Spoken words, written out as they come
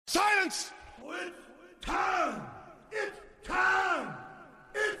Silence! It's time! It's time!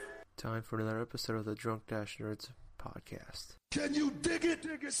 It's time for another episode of the Drunk Dash Nerds podcast. Can you dig it,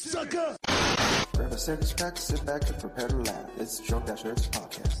 sucker? Grab a six-pack, sit back and prepare to laugh. It's Drunk Dash Nerds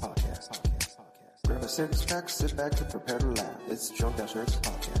podcast. Grab a six-pack, sit back and prepare to laugh. It's Drunk Dash Nerds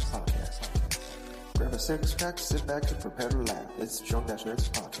podcast. Grab a six-pack, sit back and prepare to laugh. It's Drunk Dash Nerds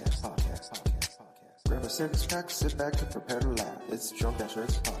podcast. Grab a six-pack, sit back and prepare to laugh. It's Drunk Dash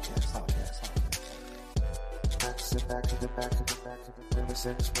Nerds podcast. Sit back to the back of the back of the grab a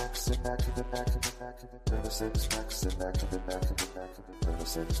six-pack, sit back to the back of the back of the grab a six-pack, sit back to the back of the back of the grab a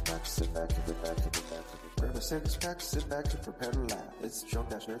six-pack, sit back to the back of the back of the grab a six-pack, sit back and prepare to laugh. It's Drunk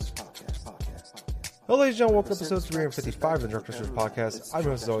Dash Nerds podcast. Hello, ladies and gentlemen, welcome to episode 355 of the Drunk Dash Nerds podcast. I'm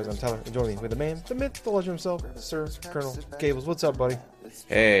your host, as always, I'm Tyler, and joining me with the man, the myth, the legend himself, Sir Colonel Gables. What's up, buddy?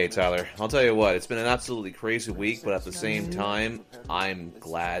 Hey, Tyler. I'll tell you what, it's been an absolutely crazy week, but at the same time, I'm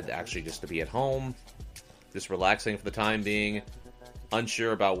glad actually just to be at home, just relaxing for the time being,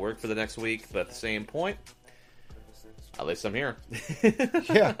 unsure about work for the next week, but at the same point, at least I'm here.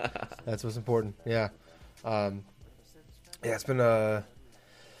 Yeah, that's what's important. Yeah. It's been a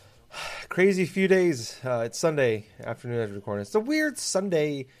crazy few days. It's Sunday afternoon as we're recording. It's a weird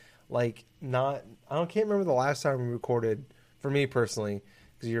Sunday, I can't remember the last time we recorded, for me personally,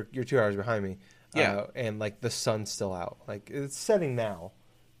 because you're 2 hours behind me. Yeah. And the sun's still out. It's setting now.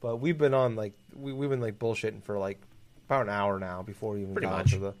 But we've been on we've been bullshitting for about an hour now before we even got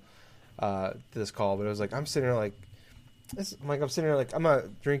to this call. But it was I'm sitting here I'm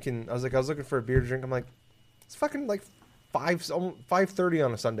not drinking. I was looking for a beer to drink. I'm it's fucking 5:30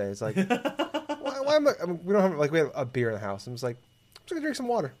 on a Sunday. It's why am I? We don't have we have a beer in the house. I'm just gonna drink some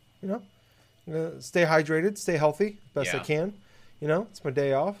water. I'm gonna stay hydrated, stay healthy best I can. It's my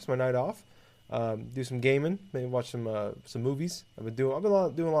day off. It's my night off. Do some gaming, maybe watch some movies. I've been doing a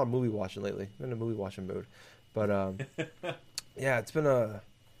lot of movie watching lately. I'm in a movie watching mood, but yeah, it's been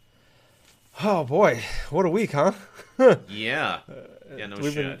oh boy, what a week, huh? Yeah, no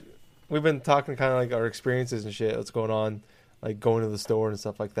shit. We've been talking kind of our experiences and shit. What's going on, going to the store and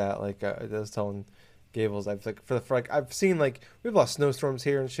stuff like that. I was telling Gables, I've I've seen we have a lot of snowstorms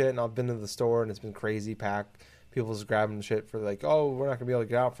here and shit, and I've been to the store and it's been crazy packed. People just grabbing shit for oh, we're not gonna be able to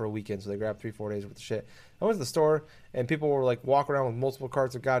get out for a weekend, so they grab 3-4 days worth of shit. I went to the store and people were walking around with multiple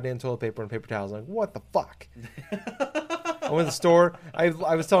carts of goddamn toilet paper and paper towels. What the fuck? I went to the store. I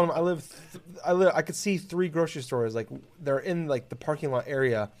was telling them I could see 3 grocery stores they're in the parking lot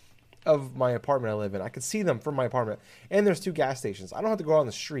area of my apartment I live in. I could see them from my apartment, and there's 2 gas stations. I don't have to go out on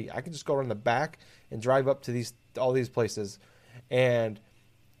the street. I could just go around the back and drive up to all these places, and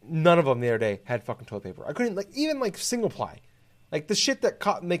none of them the other day had fucking toilet paper. I couldn't even single ply, the shit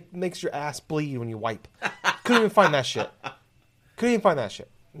that makes your ass bleed when you wipe. Couldn't even find that shit.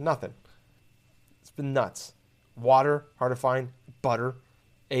 Nothing. It's been nuts. Water, hard to find. Butter,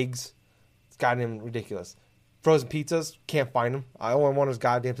 eggs. It's goddamn ridiculous. Frozen pizzas, can't find them. I only want is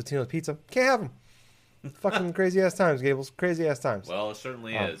goddamn Totino's pizza. Can't have them. Fucking crazy ass times, Gables. Crazy ass times. Well, it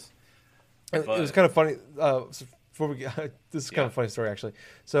certainly is. It was kind of funny. Before we get, this is kind of a funny story actually.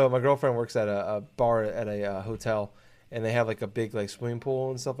 So my girlfriend works at a bar at a hotel, and they have a big swimming pool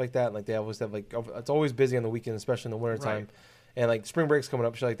and stuff like that. And they always have it's always busy on the weekend, especially in the wintertime. Right. And spring break's coming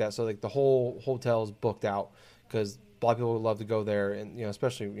up, shit like that. So the whole hotel is booked out because a lot of people would love to go there, and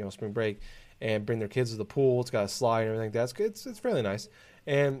especially spring break, and bring their kids to the pool. It's got a slide and everything. That's good. It's fairly nice.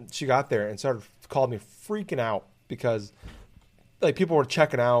 And she got there and called me freaking out because people were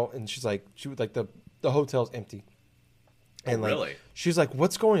checking out, and she's the hotel's empty. And really? She's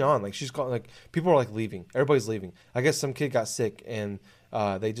what's going on? She's calling, people are leaving. Everybody's leaving. I guess some kid got sick, and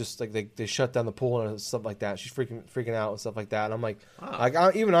they just they shut down the pool and stuff like that. She's freaking out and stuff like that. And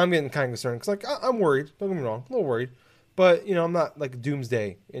I'm even I'm getting kind of concerned because I'm worried. Don't get me wrong, a little worried, but I'm not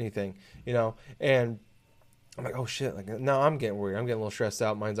doomsday anything, And I'm oh shit, no, I'm getting worried. I'm getting a little stressed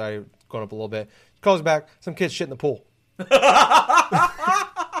out. My anxiety going up a little bit. She calls back. Some kid shit in the pool.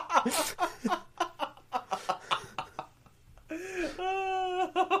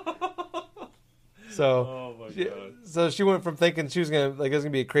 So she went from thinking she was gonna it was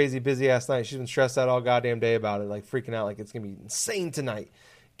gonna be a crazy busy ass night. She's been stressed out all goddamn day about it, freaking out, it's gonna be insane tonight.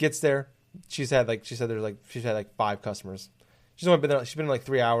 Gets there, she's had she's had 5 customers. She's only been there. She's been in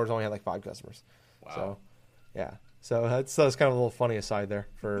 3 hours. Only had 5 customers. Wow. So yeah. So that's kind of a little funny aside there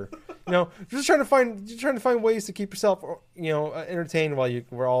for just trying to find ways to keep yourself entertained while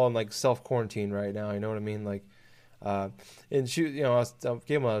we're all in self quarantine right now. You know what I mean? And she I was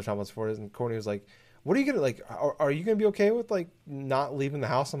gave my other time before this, and Courtney was what are you gonna are you gonna be okay with not leaving the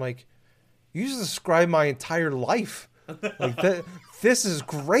house? I'm you just described my entire life. Like this is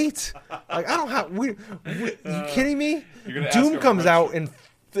great. Like I don't have. You kidding me? You're gonna ask Doom her comes about out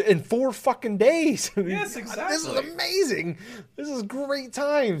in 4 fucking days. Yes, This is exactly. amazing. This is great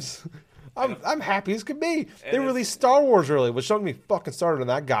times. I'm happy as could be. They it's- released Star Wars early, which don't get me fucking started on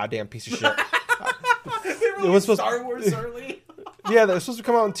that goddamn piece of shit. They was supposed- Star Wars early. Yeah, they were supposed to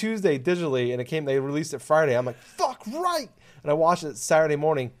come out on Tuesday digitally, and they released it Friday. I'm like, fuck right. And I watched it Saturday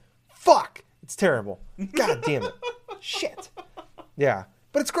morning. Fuck, it's terrible. God damn it. Shit. Yeah,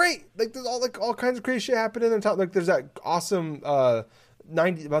 but it's great. Like there's all kinds of crazy shit happening. Like there's that awesome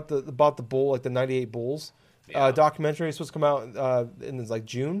 90 about the bull, like the 98 Bulls documentary is supposed to come out in like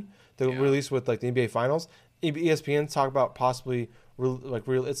June. The release with like the NBA Finals. ESPN talk about possibly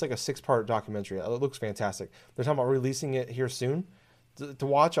it's like a 6-part documentary. It looks fantastic. They're talking about releasing it here soon to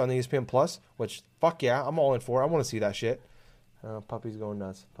watch on ESPN Plus. Which fuck yeah, I'm all in for. I want to see that shit. Puppy's going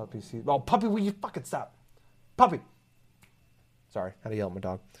nuts. Puppy, will you fucking stop? Puppy. Sorry, had to yell at my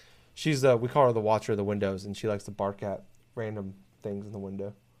dog. She's we call her the watcher of the windows, and she likes to bark at random things in the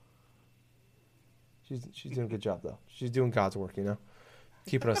window. She's doing a good job though. She's doing God's work,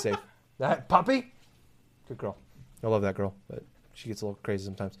 keeping us safe. That Puppy, good girl. I love that girl, but she gets a little crazy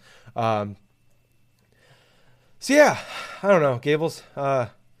sometimes. So yeah, I don't know, Gables. How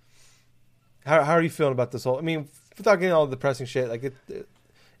are you feeling about this whole? I mean, without getting all the depressing shit, like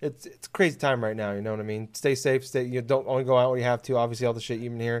it's a crazy time right now. You know what I mean? Stay safe. Don't only go out when you have to. Obviously, all the shit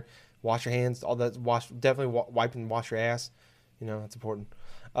you've been hearing. Wash your hands. All that. Definitely wipe and wash your ass. That's important.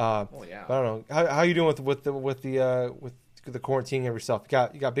 Oh yeah. But I don't know. How are you doing with the quarantine of yourself?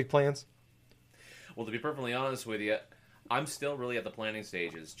 You got big plans? Well, to be perfectly honest with you, I'm still really at the planning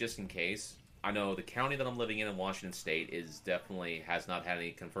stages, just in case. I know the county that I'm living in Washington State has not had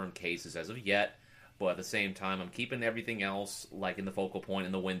any confirmed cases as of yet. But at the same time, I'm keeping everything else like in the focal point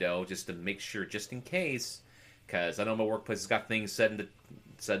in the window just to make sure, just in case, because I know my workplace has got things set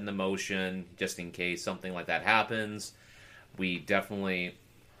into motion just in case something like that happens.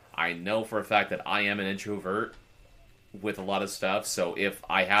 I know for a fact that I am an introvert with a lot of stuff, so if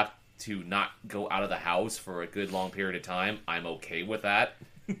I have to not go out of the house for a good long period of time, I'm okay with that.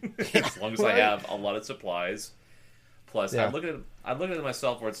 As long as I have a lot of supplies. Plus, I look at it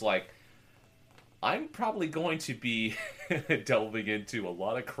myself where it's like, I'm probably going to be delving into a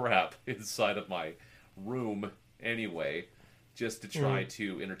lot of crap inside of my room anyway, just to try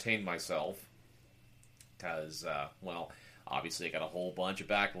to entertain myself. Because, obviously I got a whole bunch of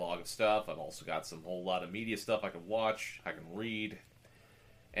backlog of stuff. I've also got some whole lot of media stuff I can watch, I can read.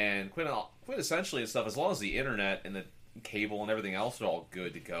 And quite essentially and stuff, as long as the internet and the cable and everything else are all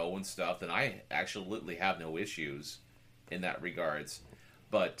good to go and stuff, then I absolutely have no issues in that regards.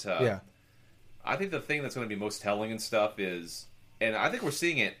 But, I think the thing that's going to be most telling and stuff is, and I think we're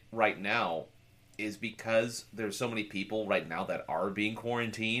seeing it right now, is because there's so many people right now that are being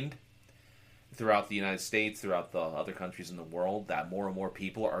quarantined throughout the United States, throughout the other countries in the world, that more and more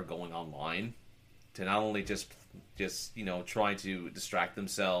people are going online to not only just try to distract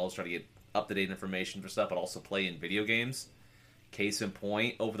themselves, try to get up-to-date information for stuff, but also play in video games. Case in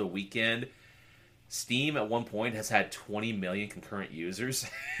point, over the weekend, Steam at one point has had 20 million concurrent users.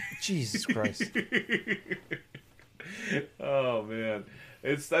 Jesus Christ. Oh man,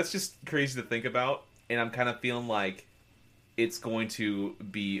 that's just crazy to think about, and I'm kind of feeling like it's going to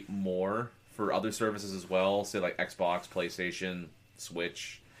be more for other services as well, say like Xbox, PlayStation,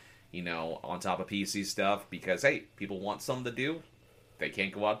 Switch, on top of PC stuff, because hey, people want something to do. They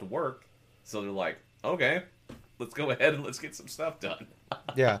can't go out to work, so they're like, okay, let's go ahead and let's get some stuff done.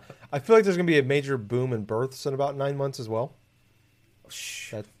 Yeah, I feel like there's gonna be a major boom in births in about 9 months as well.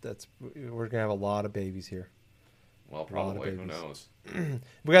 We're gonna have a lot of babies here. Well, probably. Who knows?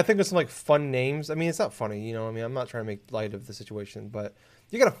 We gotta think of some like fun names. I mean, it's not funny, I'm not trying to make light of the situation, but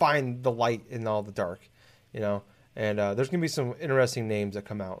you gotta find the light in all the dark, And there's gonna be some interesting names that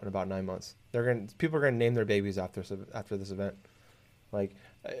come out in about 9 months. People are gonna name their babies after this event. Like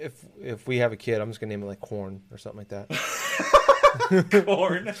if we have a kid, I'm just gonna name it like Corn or something like that.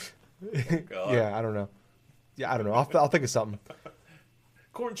 Corn. Oh, God. Yeah, I don't know. I'll think of something.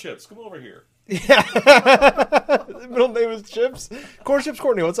 Corn Chips, come over here. Yeah. The middle name is Chips. Corn Chips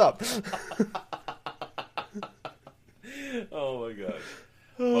Courtney, what's up? Oh my gosh.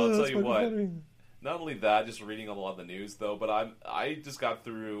 Well, I'll tell you what. Funny. Not only that, just reading a lot of the news though, but I just got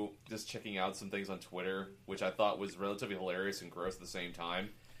through just checking out some things on Twitter, which I thought was relatively hilarious and gross at the same time.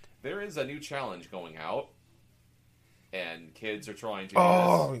 There is a new challenge going out, and kids are trying to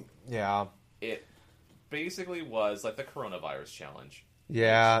do this. Yeah. It basically was like the coronavirus challenge.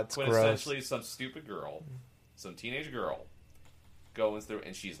 Yeah, it's gross. Essentially, some stupid girl, some teenage girl, going through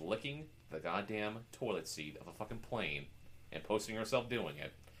and she's licking the goddamn toilet seat of a fucking plane and posting herself doing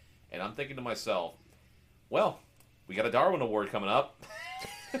it. And I'm thinking to myself, well, we got a Darwin Award coming up.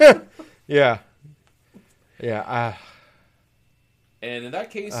 Yeah. Yeah. And in that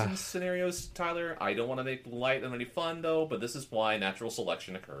case, in scenarios, Tyler, I don't want to make light of any fun, though, but this is why natural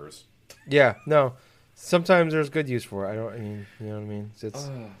selection occurs. Yeah. No. Sometimes there's good use for it. You know what I mean? It's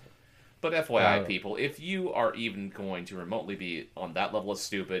But FYI, people, if you are even going to remotely be on that level of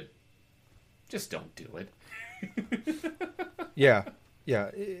stupid, just don't do it. yeah.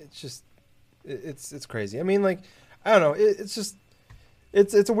 It's just, it's crazy. I mean, like, I don't know. It's just,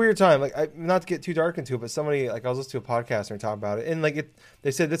 it's a weird time. Like, not to get too dark into it, but somebody, like, I was listening to a podcast and they talking about it, and like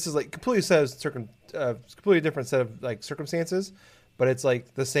they said this is like completely different set of like circumstances, but it's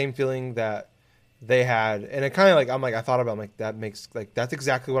like the same feeling that they had, and it kind of like I thought about that makes like that's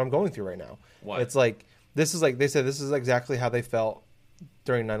exactly what I'm going through right now. What? It's like this is like they said this is exactly how they felt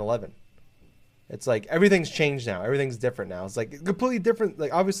during 9/11. It's like everything's changed now. Everything's different now. It's like completely different.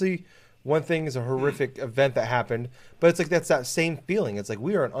 Like obviously, one thing is a horrific event that happened, but it's like that's that same feeling. It's like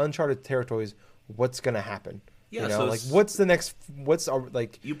we are in uncharted territories. What's gonna happen? Yeah, you know, so like what's the next? What's our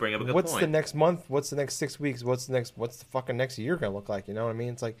like? You bring up a good what's point. the next month? What's the next 6 weeks? What's the fucking next year gonna look like? You know what I mean?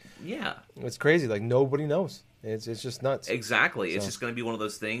 It's like Yeah. it's crazy. Like nobody knows. It's just nuts. Exactly. It's So- just going to be one of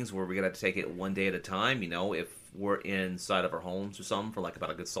those things where we're going to have to take it one day at a time. You know, if we're inside of our homes or something for like about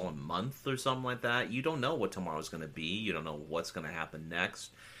a good solid month or something like that, you don't know what tomorrow's going to be. You don't know what's going to happen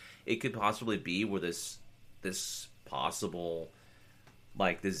next. It could possibly be where this possible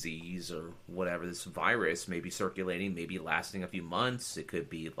like disease or whatever, this virus may be circulating, maybe lasting a few months. It could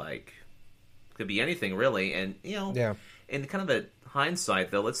be anything really. And you know, Yeah. in kind of the hindsight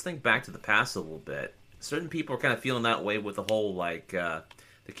though, let's think back to the past a little bit. Certain people are kind of feeling that way with the whole like the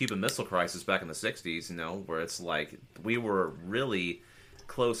Cuban Missile Crisis back in the 60s, you know, where it's like we were really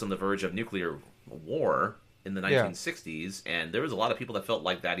close on the verge of nuclear war in the 1960s, and there was a lot of people that felt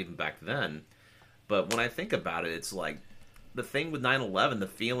like that even back then. But when I think about it, it's like the thing with 9/11, the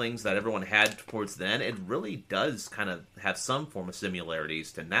feelings that everyone had towards then, it really does kind of have some form of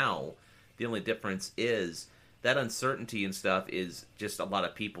similarities to now. The only difference is that uncertainty and stuff is just a lot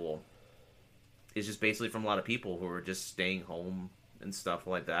of people. It's just basically from a lot of people who are just staying home and stuff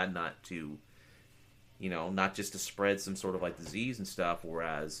like that, not just to spread some sort of like disease and stuff.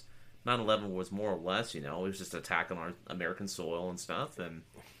 Whereas 9/11 was more or less, it was just an attack on our American soil and stuff, and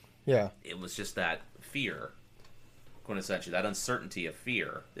Yeah. it was just that fear, quintessentially, that uncertainty of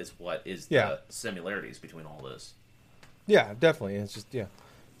fear is what is Yeah. the similarities between all this. Yeah, definitely. It's just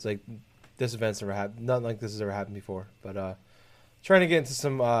it's like this event's never happened. Nothing like this has ever happened before. But trying to get into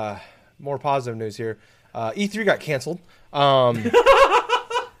some more positive news here. E3 got canceled.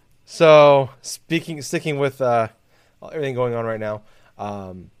 So sticking with everything going on right now,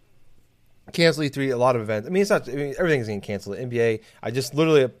 cancel E3. A lot of events. I mean, it's not. I mean, everything's getting canceled. NBA. I just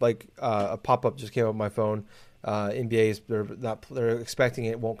literally a pop up just came up on my phone. NBA is they're expecting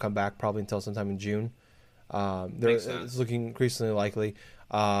it won't come back probably until sometime in June. It's looking increasingly likely.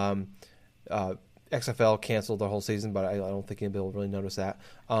 XFL canceled their whole season, but I don't think anybody will really notice that.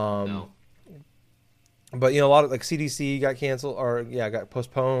 No. But a lot of like CDC got canceled got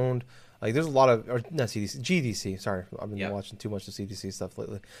postponed. Like there's a lot of not CDC, GDC. Sorry, I've been watching too much of CDC stuff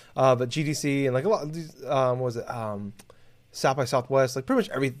lately. But GDC and like a lot of these, what was it? South by Southwest, like pretty much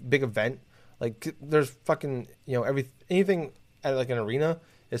every big event. Like there's fucking anything at like an arena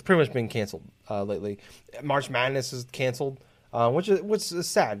is pretty much being canceled lately. March Madness is canceled, which is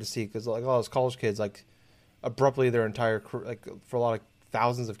sad to see because like all those college kids like abruptly their entire like for a lot of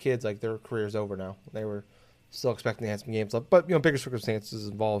thousands of kids like their career's over now. They were still expecting to have some games left, but bigger circumstances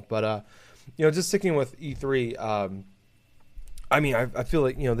involved. But just sticking with E3, I mean I feel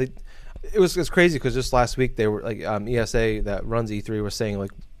like it's crazy because just last week they were like ESA that runs E3 was saying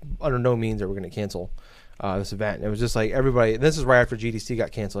like under no means are we going to cancel this event. And it was just like everybody. This is right after GDC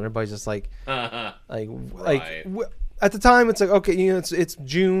got canceled. And everybody's just like, at the time it's like okay, it's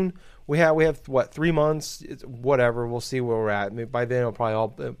June. We have what 3 months? It's whatever. We'll see where we're at. I mean, by then it'll probably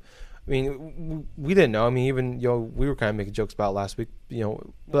all. I mean, we didn't know. I mean, even we were kind of making jokes about it last week.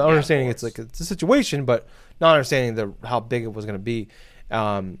 But understanding it's like it's a situation, but not understanding how big it was going to be.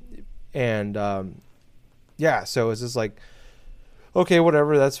 So it's just like, okay,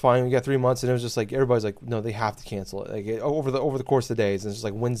 whatever, that's fine. We got 3 months, and it was just like everybody's like, no, they have to cancel it. Like over the course of the days, and it's just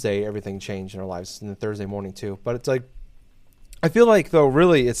like Wednesday, everything changed in our lives, and then Thursday morning too. But it's like, I feel like though,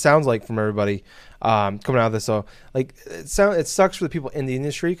 really, it sounds like from everybody coming out of this, so like it sucks for the people in the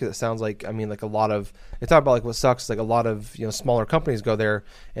industry because it sounds like a lot of they talk about like what sucks like a lot of smaller companies go there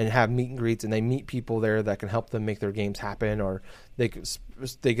and have meet and greets and they meet people there that can help them make their games happen or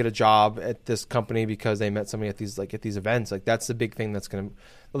they get a job at this company because they met somebody at these events. Like that's the big thing that's going to.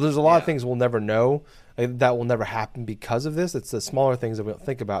 Well, there's a lot of things we'll never know that will never happen because of this. It's the smaller things that we don't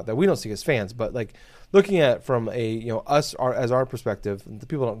think about that we don't see as fans. But like looking at from a as our perspective, the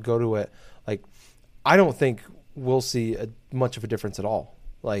people don't go to it. Like I don't think we'll see much of a difference at all.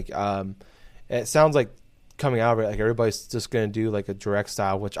 Like it sounds like coming out of it, like everybody's just going to do like a direct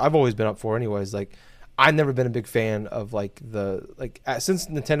style, which I've always been up for anyways. Like I've never been a big fan of since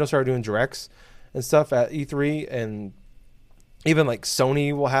Nintendo started doing directs and stuff at E3, and even like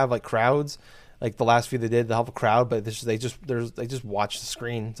Sony will have like crowds. Like the last few they did, they'll have a crowd, but they just watch the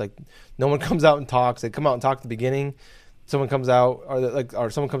screen. It's like no one comes out and talks. They come out and talk at the beginning. Someone comes out, or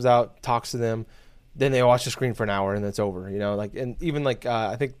someone comes out, talks to them, then they watch the screen for an hour and then it's over. And even like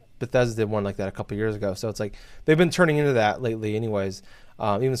I think Bethesda did one like that a couple years ago. So it's like they've been turning into that lately, anyways.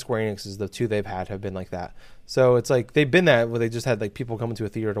 Even Square Enix is the two they've had have been like that. So it's like they've been that where they just had like people coming to a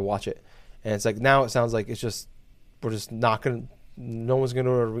theater to watch it, and it's like now it sounds like we're just not gonna. No one's gonna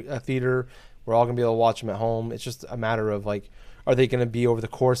go to a theater. We're all gonna be able to watch them at home. It's just a matter of like, are they gonna be over the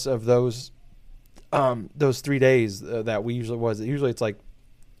course of those 3 days that we usually was? Usually it's like,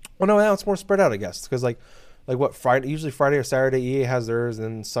 well, no, now it's more spread out, I guess, because like what Friday? Usually Friday or Saturday EA has theirs,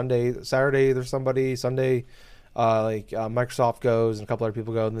 and Saturday there's somebody. Sunday, Microsoft goes and a couple other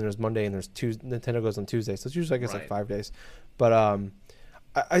people go. And then there's Monday and there's Tuesday. Nintendo goes on Tuesday, so it's usually I guess like 5 days. But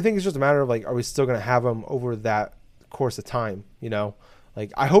I think it's just a matter of like, are we still gonna have them over that course of time?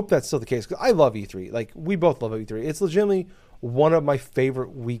 Like I hope that's still the case because I love E3. Like we both love E3. It's legitimately one of my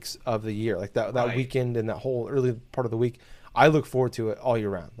favorite weeks of the year. Like that weekend and that whole early part of the week. I look forward to it all year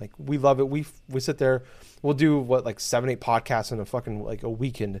round. Like we love it. We sit there. We'll do 7-8 podcasts in a fucking like a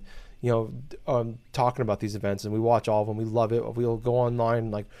weekend, talking about these events, and we watch all of them. We love it. We'll go online,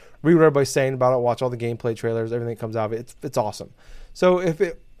 like read what everybody's saying about it, watch all the gameplay trailers, everything that comes out of it. It's awesome. So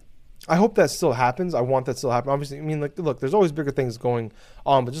I hope that still happens. I want that still to happen. Obviously, I mean, like, look, there's always bigger things going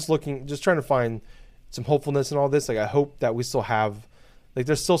on, but just trying to find some hopefulness in all this. Like, I hope that we still have, like,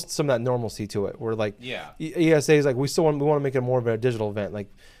 there's still some of that normalcy to it. Where like, ESA is like, we want to make it more of a digital event.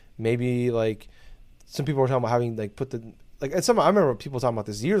 Like, maybe like some people were talking about having like I remember people talking about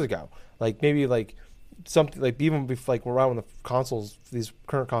this years ago. Like maybe like something like even before, like around when these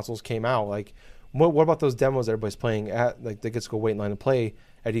current consoles came out. Like, what about those demos everybody's playing at? Like, they get to go wait in line to play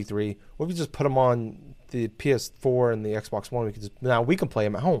at E3. What if you just put them on the PS4 and the Xbox One? Now we can play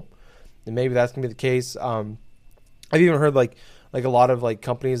them at home, and maybe that's gonna be the case. I've even heard like a lot of like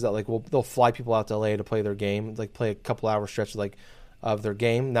companies that like they'll fly people out to LA to play their game, like play a couple hour stretch of their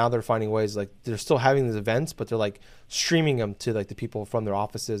game. Now they're finding ways, like they're still having these events, but they're like streaming them to like the people from their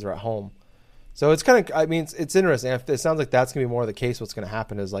offices or at home. So it's kind of, I mean, it's interesting. It sounds like that's gonna be more of the case. What's gonna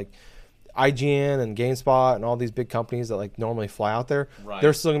happen is like IGN and GameSpot and all these big companies that like normally fly out there,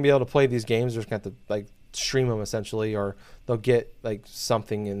 they're still gonna be able to play these games. They're just gonna have to like stream them essentially, or they'll get like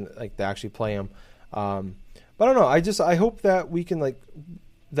something and like they actually play them. But I don't know. I hope that we can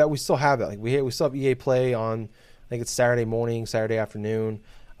that we still have that. Like we still have EA Play on. I think it's Saturday morning, Saturday afternoon.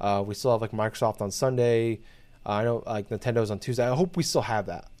 We still have like Microsoft on Sunday. I know like Nintendo's on Tuesday. I hope we still have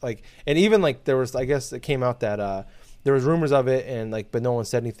that. Like, and even like there was, I guess it came out that there was rumors of it, and like, but no one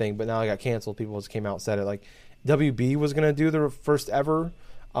said anything. But now it got canceled. People just came out and said it. Like WB was gonna do their first ever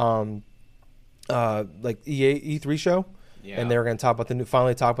like EA E3 show. Yeah. And they were going to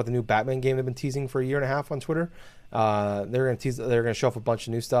finally talk about the new Batman game they've been teasing for a year and a half on Twitter. They're going to show off a bunch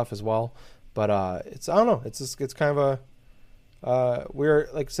of new stuff as well. But I don't know. It's kind of we're,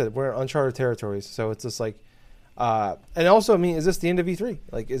 like I said, we're in uncharted territories. So it's just like, and also, I mean, is this the end of E3?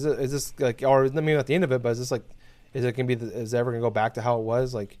 Like, is this like, or maybe not the end of it, but is this like, is it going to be, is it ever going to go back to how it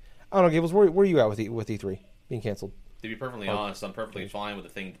was? Like, I don't know, Gables, where are you at with E3 being canceled? To be perfectly honest, I'm perfectly fine with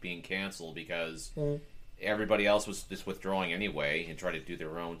the thing being canceled because everybody else was just withdrawing anyway and trying to do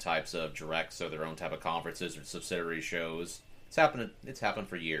their own types of directs or their own type of conferences or subsidiary shows. It's happened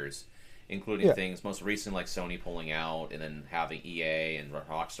for years, including things most recent like Sony pulling out and then having EA and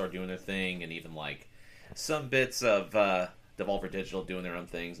Rockstar doing their thing, and even like some bits of Devolver Digital doing their own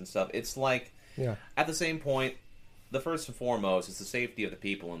things and stuff. It's like, at the same point, the first and foremost is the safety of the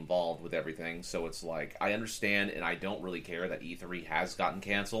people involved with everything. So it's like, I understand and I don't really care that E3 has gotten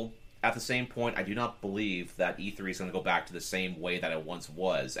canceled. At the same point, I do not believe that E3 is going to go back to the same way that it once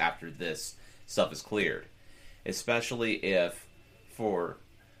was after this stuff is cleared. Especially if, for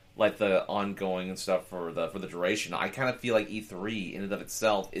like the ongoing and stuff for the duration, I kind of feel like E3 in and of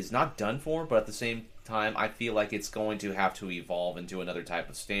itself is not done for, but at the same time, I feel like it's going to have to evolve into another type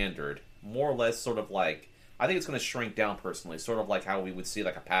of standard. More or less sort of like, I think it's going to shrink down personally, sort of like how we would see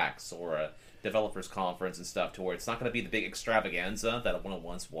like a PAX or a developers conference and stuff, to where it's not going to be the big extravaganza that it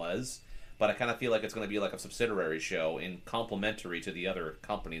once was. But I kind of feel like it's going to be like a subsidiary show in complementary to the other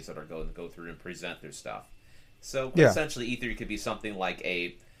companies that are going to go through and present their stuff. So essentially, E3 could be something like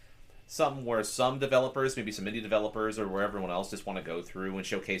something where some developers, maybe some indie developers, or where everyone else just want to go through and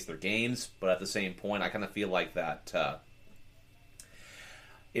showcase their games. But at the same point, I kind of feel like that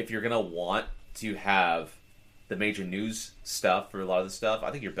if you're going to want to have the major news stuff for a lot of the stuff,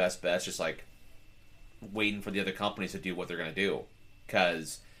 I think your best bet is just like waiting for the other companies to do what they're going to do.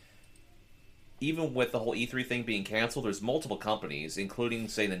 Because even with the whole E3 thing being canceled, there's multiple companies, including,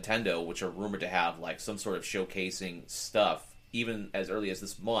 say, Nintendo, which are rumored to have like some sort of showcasing stuff, even as early as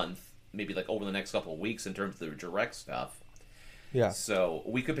this month, maybe like over the next couple of weeks in terms of their direct stuff. Yeah. So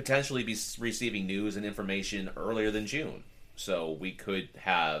we could potentially be receiving news and information earlier than June. So we could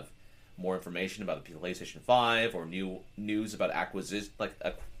have more information about the PlayStation 5 or new news about acquisition, like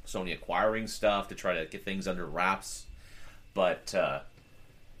Sony acquiring stuff to try to get things under wraps. But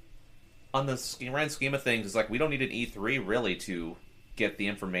on the grand scheme of things, it's like we don't need an E3 really to get the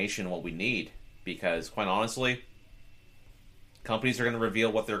information what we need, because quite honestly, companies are going to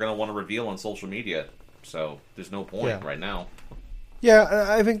reveal what they're going to want to reveal on social media. So there's no point right now. Yeah,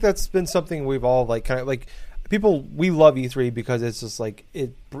 I think that's been something we've all like kind of like people. We love E3 because it's just like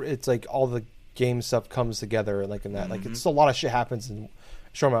it's like all the game stuff comes together like in that like it's a lot of shit happens in a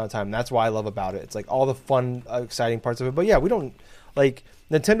short amount of time. That's why I love about it. It's like all the fun, exciting parts of it. But yeah, we don't like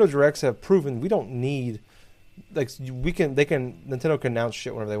Nintendo Directs have proven we don't need like Nintendo can announce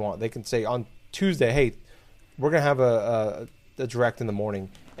shit whenever they want. They can say on Tuesday, hey, we're gonna have a Direct in the morning,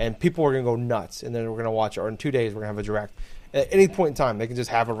 and people are gonna go nuts, and then we're gonna watch it. Or in 2 days, we're gonna have a Direct. At any point in time, they can just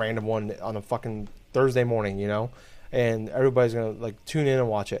have a random one on a fucking Thursday morning, you know, and everybody's gonna like tune in and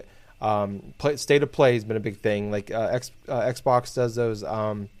watch it. State of Play has been a big thing. Like Xbox does those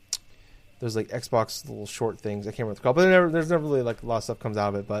like Xbox little short things. I can't remember what they're called, but there's never really like a lot of stuff comes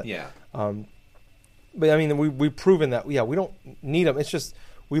out of it. But yeah, but I mean we've proven that we don't need them. It's just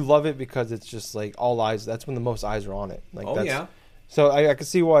we love it because it's just like all eyes. That's when the most eyes are on it. Like So I can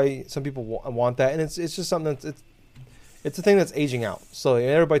see why some people want that, and it's just something that's it's a thing that's aging out. So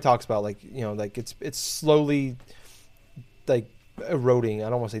everybody talks about like like it's slowly like eroding. I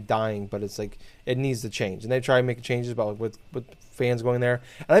don't want to say dying, but it's like it needs to change, and they try to make changes about with fans going there.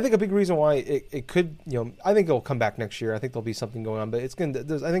 And I think a big reason why it could I think it'll come back next year. I think there'll be something going on, but I think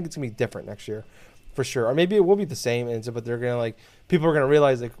it's gonna be different next year for sure, or maybe it will be the same. But they're gonna like people are gonna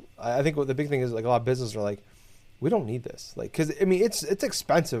realize like I think what the big thing is like a lot of businesses are like, we don't need this, like, because I mean it's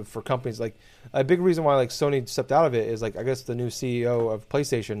expensive for companies. Like a big reason why like Sony stepped out of it is like I guess the new CEO of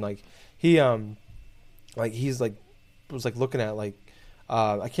PlayStation, like he was like looking at like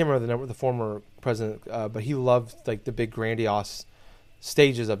I can't remember the former president, but he loved like the big grandiose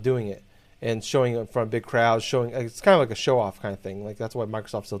stages of doing it and showing it in front of big crowds, showing it's kind of like a show off kind of thing. Like that's why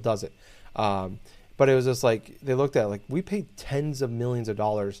Microsoft still does it. But it was just like they looked at like we paid tens of millions of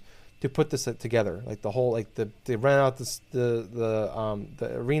dollars to put this together, like the whole like they rent out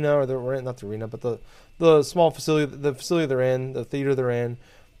the arena or not the arena, but the small facility, the facility they're in, the theater they're in.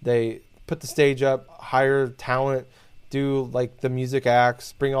 They put the stage up, hire talent, do like the music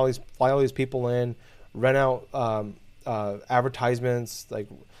acts, fly all these people in, rent out advertisements, like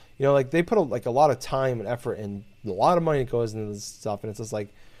like they put a lot of time and effort and a lot of money goes into this stuff, and it's just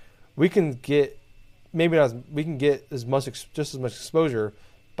like we can get as much exposure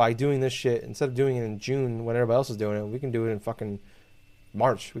by doing this shit instead of doing it in June when everybody else is doing it. We can do it in fucking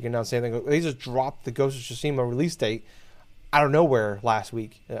March. We can now say anything. They just dropped the Ghost of Tsushima release date out of nowhere last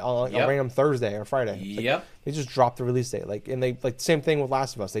week on a random Thursday or Friday. Like, they just dropped the release date. Like, and they like same thing with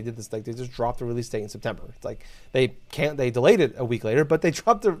Last of Us. They did this. Like, they just dropped the release date in September. It's like they delayed it a week later, but they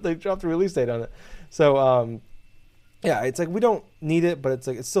dropped the release date on it. So yeah, it's like we don't need it, but it's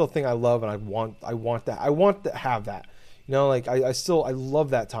like it's still a thing I love and I want that. I want to have that. Like I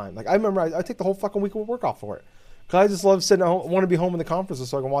love that time. Like I remember I take the whole fucking week of work off for it. Cause I just love sitting at home. I want to be home in the conferences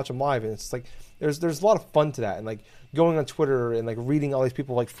so I can watch them live. And it's like there's a lot of fun to that. And like going on Twitter and like reading all these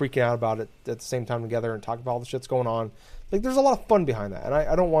people like freaking out about it at the same time together and talking about all the shit's going on. Like there's a lot of fun behind that. And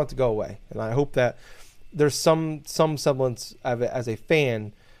I don't want it to go away. And I hope that there's some semblance of it as a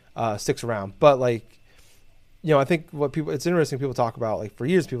fan sticks around. But like, I think it's interesting people talk about, like for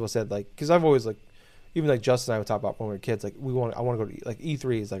years people said like, cause I've always like, even like Justin and I would talk about when we were kids, like I want to go to like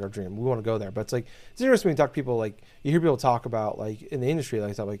E3 is like our dream. We want to go there, but it's like it's interesting when you talk to people, like you hear people talk about like in the industry,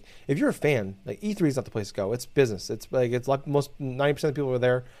 like stuff like if you're a fan, like E3 is not the place to go. It's business. It's like most 90% of the people who are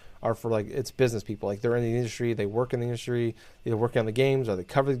there are for like it's business people. Like they're in the industry, they work in the industry, either working on the games or they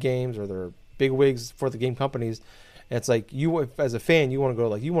cover the games or they're big wigs for the game companies, And it's like as a fan, you want to go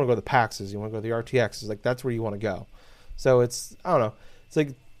to the PAXs, you want to go to the RTXs, like that's where you want to go. So it's, I don't know, it's like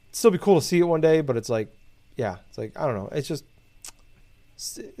still be cool to see it one day, but it's like, yeah, it's like, I don't know, it's just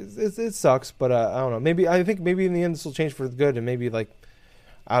it sucks, but I don't know. I think maybe in the end this will change for the good, and maybe like,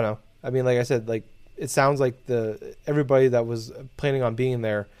 I don't know. I mean, like I said, like it sounds like everybody that was planning on being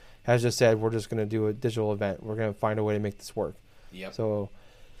there has just said we're just going to do a digital event. We're going to find a way to make this work. Yep. So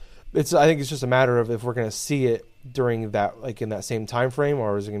I think it's just a matter of if we're going to see it during that, like in that same time frame,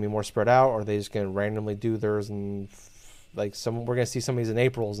 or is it going to be more spread out, or are they just going to randomly do theirs and like we're going to see some of these in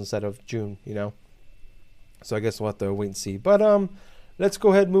April's instead of June, you know? So I guess we'll have to wait and see. But let's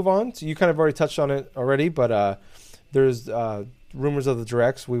go ahead and move on. So you kind of already touched on it already, but there's rumors of the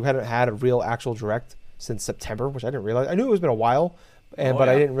directs. We hadn't had a real actual direct since September, which I didn't realize. I knew it was been a while, but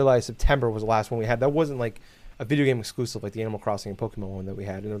I didn't realize September was the last one we had. That wasn't like a video game exclusive like the Animal Crossing and Pokemon one that we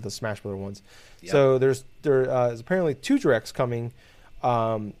had, and the Smash Brother ones. Yep. So there is apparently 2 directs coming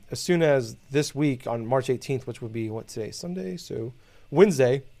as soon as this week on March 18th, which would be what today, Sunday. So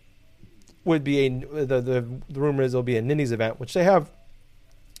Wednesday would be the rumor is there'll be a Nindies event, which they have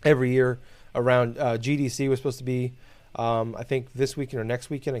every year around GDC was supposed to be. I think this weekend or next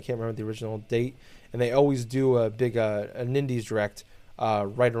weekend. I can't remember the original date. And they always do a big a Nindies direct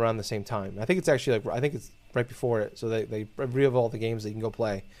right around the same time. I think it's actually it's right before it. So they reveal all the games that you can go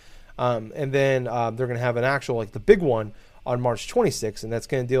play. And then they're going to have an actual, like the big one on March 26th. And that's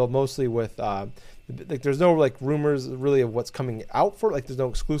going to deal mostly with, like there's no like rumors really of what's coming out for, like there's no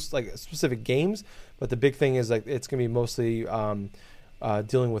exclusive, like specific games. But the big thing is like it's going to be mostly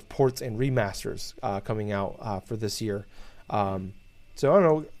dealing with ports and remasters coming out for this year. So I don't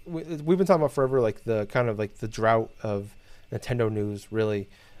know. We've been talking about forever, like the kind of like the drought of Nintendo news, really,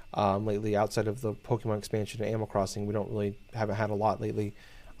 lately. Outside of the Pokemon expansion and Animal Crossing, we haven't had a lot lately.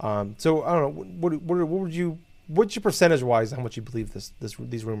 So I don't know. What's your percentage wise how much you believe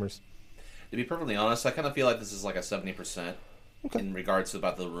these rumors? To be perfectly honest, I kind of feel like this is like a 70% in regards to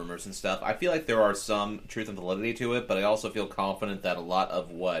about the rumors and stuff. I feel like there are some truth and validity to it, but I also feel confident that a lot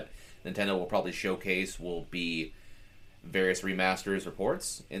of what Nintendo will probably showcase will be various remasters or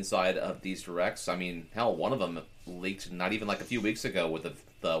ports inside of these directs. I mean, hell, one of them leaked not even like a few weeks ago with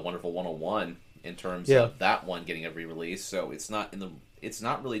the Wonderful 101 in terms of that one getting a re-release. So it's not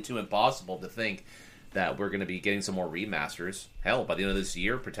really too impossible to think that we're going to be getting some more remasters. Hell, by the end of this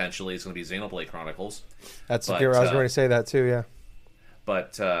year, potentially, it's going to be Xenoblade Chronicles. I was going to say that too, yeah.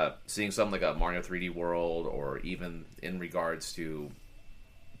 But seeing something like a Mario 3D World, or even in regards to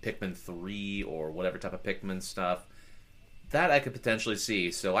Pikmin 3 or whatever type of Pikmin stuff, that I could potentially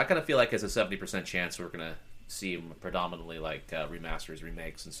see. So I kind of feel like it's a 70% chance we're going to see predominantly like remasters,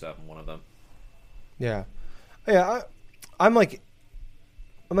 remakes, and stuff in one of them. Yeah. I'm like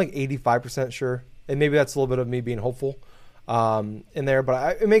 85% sure, and maybe that's a little bit of me being hopeful in there. But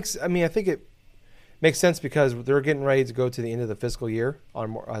I think it makes sense because they're getting ready to go to the end of the fiscal year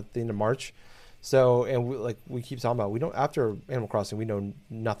at the end of March. So, and we keep talking about, we don't, after Animal Crossing, we know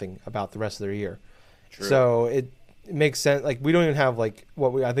nothing about the rest of their year. True. So it makes sense. Like we don't even have like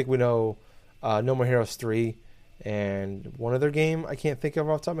I think we know No More Heroes 3 and one other game I can't think of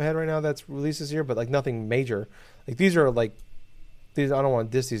off the top of my head right now that's released this year, but like nothing major. Like these are like I don't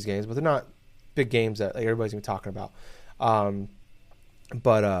want to diss these games, but they're not big games that like everybody's gonna be talking about.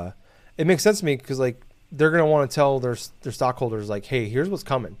 But it makes sense to me because like they're gonna want to tell their stockholders like, hey, here's what's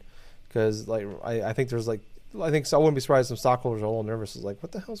coming. Because like I think there's like I wouldn't be surprised if some stockholders are a little nervous. Is like,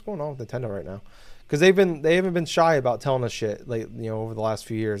 what the hell's going on with Nintendo right now? Because they haven't been shy about telling us shit like over the last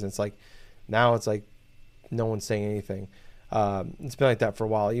few years. And it's like now it's like no one's saying anything. It's been like that for a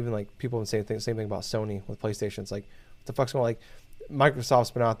while. Even like people have been saying same thing about Sony with PlayStation. It's like what the fuck's going on? Like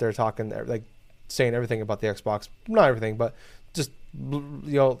Microsoft's been out there talking like saying everything about the Xbox, not everything, but just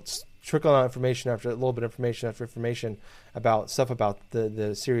trickling out information after a little bit of information after information about stuff about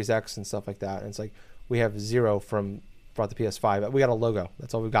the Series X and stuff like that. And it's like we have zero from the PS5. We got a logo.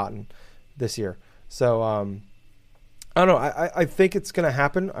 That's all we've gotten this year. So I don't know. I think it's going to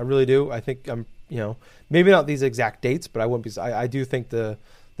happen. I really do. I think maybe not these exact dates, but I wouldn't be. I do think the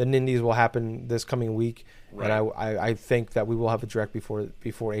Nindies will happen this coming week, right. And I think that we will have a direct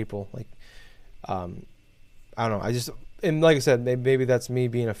before April. Like I don't know. And like I said, maybe that's me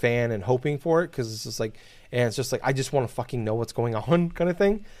being a fan and hoping for it because it's just like, and it's just like I just want to fucking know what's going on, kind of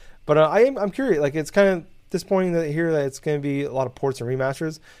thing. But I'm curious. Like it's kind of disappointing to hear that it's going to be a lot of ports and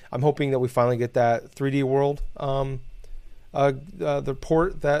remasters. I'm hoping that we finally get that 3D World, the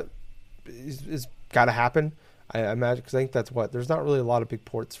port that is got to happen. I imagine because I think that's there's not really a lot of big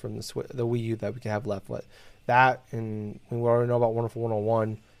ports from the Wii U that we can have left. But that and we already know about Wonderful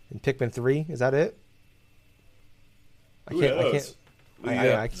 101 and Pikmin 3. Is that it? I can't.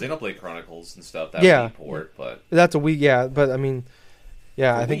 Xenoblade Chronicles and stuff. That Yeah. would be port, but That's a Wii, yeah. But I mean,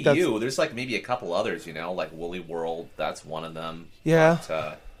 yeah, I think Wii that's U, there's like maybe a couple others, like Woolly World. That's one of them. Yeah.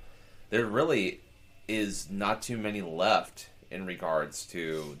 But, there really is not too many left in regards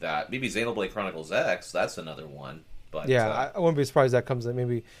to that. Maybe Xenoblade Chronicles X. That's another one. But I wouldn't be surprised that comes in.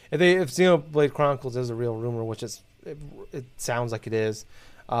 Maybe if Xenoblade Chronicles is a real rumor, which it sounds like it is,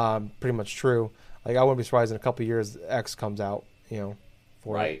 pretty much true. Like I wouldn't be surprised in a couple of years X comes out, for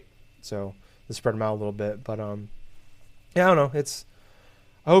right. it. So to spread them out a little bit, but yeah, I don't know.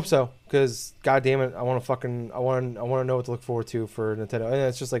 I hope so because god damn it, I want to know what to look forward to for Nintendo, and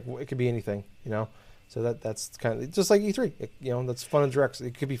it's just like it could be anything, So that's kind of just like E3, that's fun and direct.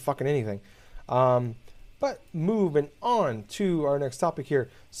 It could be fucking anything. But moving on to our next topic here.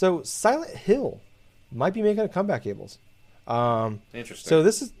 So Silent Hill might be making a comeback, Gables. Interesting. So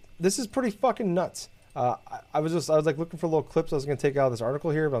this is pretty fucking nuts. I was like looking for little clips I was going to take out of this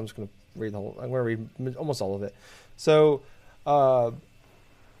article here, but I'm just going to read I'm going to read almost all of it. So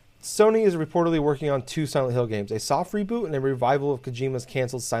Sony is reportedly working on 2 Silent Hill games, a soft reboot and a revival of Kojima's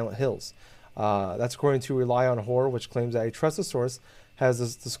canceled Silent Hills. That's according to Rely on Horror, which claims that a trusted source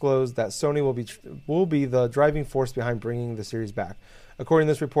has disclosed that Sony will be the driving force behind bringing the series back. According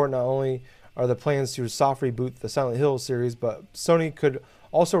to this report, not only are the plans to soft reboot the Silent Hill series, but Sony could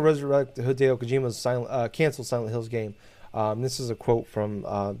also resurrect Hideo Kojima's canceled Silent Hills game. This is a quote from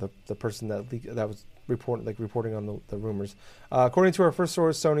the person that was reporting on the rumors. According to our first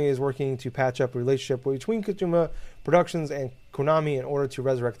source, Sony is working to patch up a relationship between Kojima Productions and Konami in order to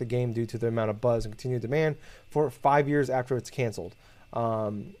resurrect the game due to the amount of buzz and continued demand for 5 years after it's canceled.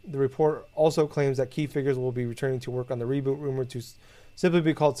 The report also claims that key figures will be returning to work on the reboot, rumored to simply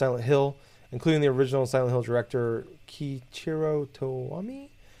be called Silent Hill, including the original Silent Hill director Kiichiro Toami,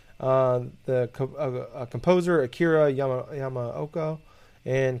 the composer Akira Yamaoka,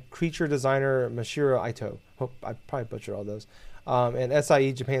 and creature designer Mashiro Ito. Hope I probably butchered all those. And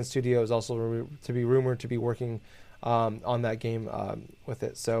SIE Japan Studio is also to be rumored to be working on that game with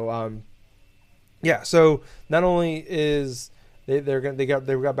it. So so not only is they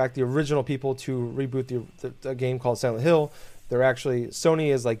got back the original people to reboot the game called Silent Hill, they're actually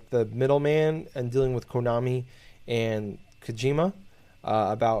Sony is like the middleman and dealing with Konami and Kojima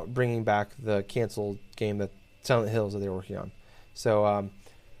about bringing back the canceled game that Silent Hills that they're working on. So a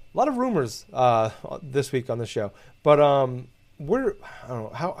lot of rumors this week on the show, but I don't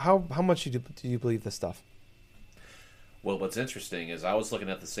know how much do you believe this stuff? Well, what's interesting is I was looking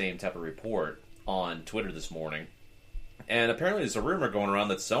at the same type of report on Twitter this morning, and apparently there's a rumor going around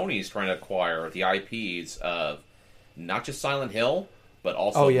that Sony's trying to acquire the IPs of not just Silent Hill, but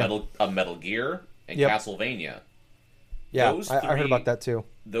also Metal Gear and Castlevania. Yeah, I heard about that too.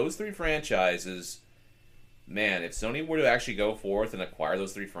 Those 3 franchises, man, if Sony were to actually go forth and acquire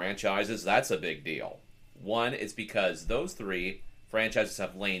those 3 franchises, that's a big deal. One, it's because those 3 franchises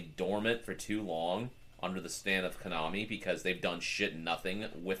have lain dormant for too long under the stand of Konami because they've done shit nothing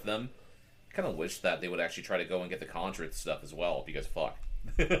with them. I kind of wish that they would actually try to go and get the Contra stuff as well, because fuck.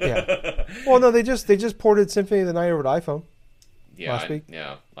 Yeah. Well, no, they just ported Symphony of the Night over to iPhone. Yeah, last week.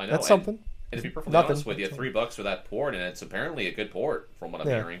 Yeah, I know. That's something. And to be perfectly honest with you, $3 for that port, and it's apparently a good port from what I'm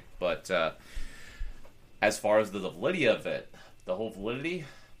hearing. But as far as the validity of it, the whole validity,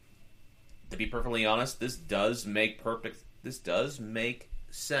 to be perfectly honest, this does make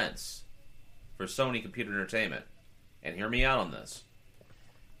sense for Sony Computer Entertainment. And hear me out on this.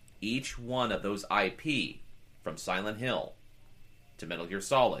 Each one of those IP, from Silent Hill to Metal Gear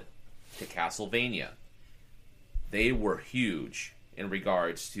Solid to Castlevania, they were huge in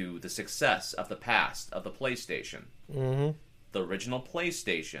regards to the success of the past of the PlayStation. Mm-hmm. The original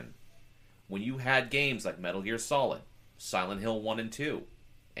PlayStation, when you had games like Metal Gear Solid, Silent Hill 1 and 2,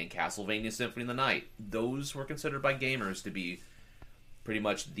 and Castlevania Symphony of the Night, those were considered by gamers to be pretty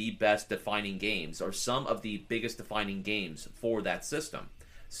much the best defining games, or some of the biggest defining games for that system.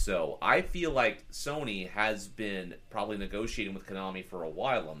 So I feel like Sony has been probably negotiating with Konami for a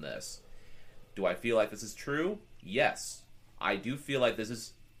while on this. Do I feel like this is true? Yes. I do feel like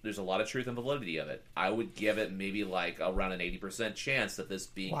there's a lot of truth and validity of it. I would give it maybe like around an 80% chance that this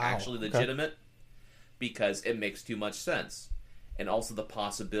being actually legitimate, because it makes too much sense. And also the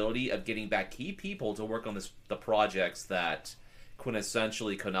possibility of getting back key people to work on the projects that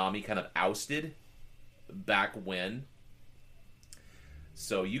quintessentially Konami kind of ousted back when.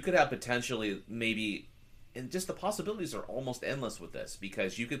 So you could have potentially maybe, and just the possibilities are almost endless with this,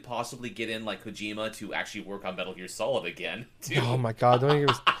 because you could possibly get in like Kojima to actually work on Metal Gear Solid again. Too. Oh my god!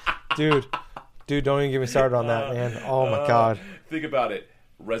 Dude, don't even get me started on that, man. Oh my god! Think about it.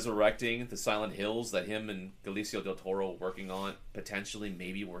 resurrecting the Silent Hills that him and Galicio del Toro working on, potentially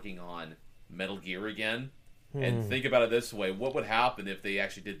maybe working on Metal Gear again. And think about it this way: what would happen if they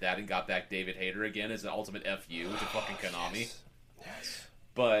actually did that and got back David Hayter again as an ultimate FU to fucking Konami? Yes.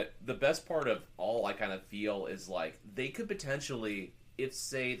 But the best part of all I kind of feel is like they could potentially, if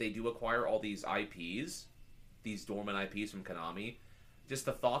say they do acquire all these IPs, these dormant IPs from Konami, just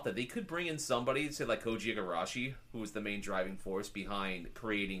the thought that they could bring in somebody, say like Koji Igarashi, who was the main driving force behind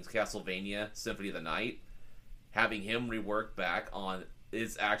creating Castlevania Symphony of the Night, having him rework back on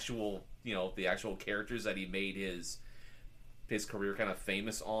his actual, the actual characters that he made his career kind of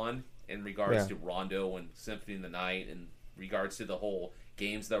famous on in regards to Rondo and Symphony of the Night, and regards to the whole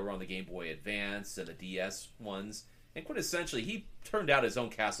games that were on the Game Boy Advance and the DS ones. And quintessentially, he turned out his own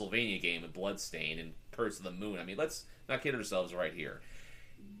Castlevania game in Bloodstained and Curse of the Moon. I mean, let's not kid ourselves right here.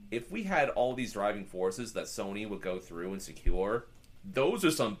 If we had all these driving forces that Sony would go through and secure, those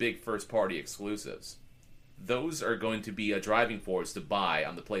are some big first-party exclusives. Those are going to be a driving force to buy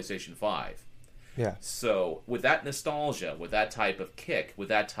on the PlayStation 5. Yeah. So, with that nostalgia, with that type of kick, with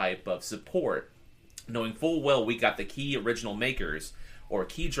that type of support, knowing full well we got the key original makers, or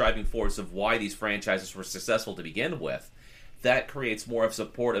key driving force of why these franchises were successful to begin with, that creates more of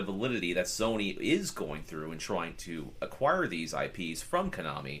support and validity that Sony is going through and trying to acquire these IPs from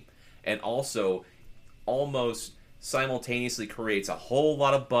Konami, and also almost simultaneously creates a whole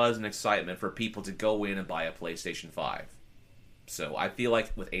lot of buzz and excitement for people to go in and buy a PlayStation 5. So I feel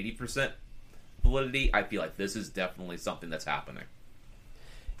like with 80% validity, I feel like this is definitely something that's happening.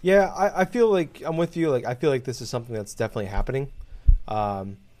 Yeah, I feel like I'm with you. Like, I feel like this is something that's definitely happening.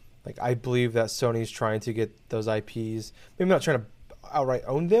 Like, I believe that Sony's trying to get those IPs. Maybe not trying to outright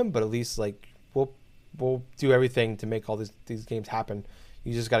own them, but at least like we'll do everything to make all these games happen.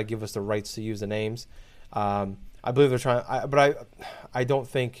 You just got to give us the rights to use the names. I believe they're trying, but I don't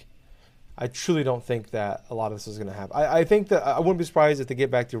think, I truly don't think that a lot of this is going to happen. I think that I wouldn't be surprised if they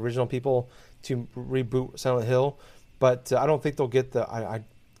get back the original people to reboot Silent Hill, but I don't think they'll get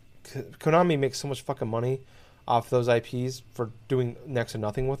Konami makes so much fucking money off those IPs for doing next to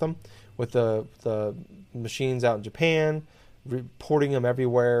nothing with them, with the machines out in Japan, reporting them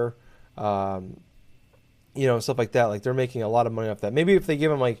everywhere, stuff like that. Like, they're making a lot of money off that. Maybe if they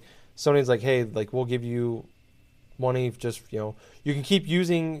give them, like, Sony's like, hey, like, we'll give you money, just, you can keep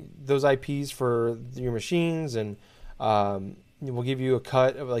using those IPs for your machines, and we'll give you a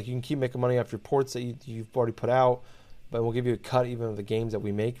cut of, like, you can keep making money off your ports that you've already put out, but we'll give you a cut even of the games that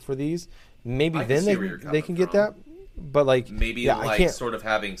we make for these. Maybe then they can get that, but like maybe sort of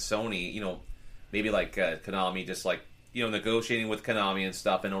having Sony, maybe like Konami, just like negotiating with Konami and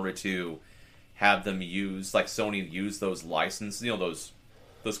stuff in order to have them use, like, Sony use those licenses, those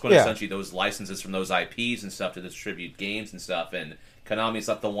quintessentially those licenses from those IPs and stuff to distribute games and stuff, and Konami's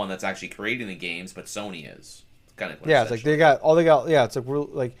not the one that's actually creating the games, but Sony is. It's kind of it's like they got. It's like we're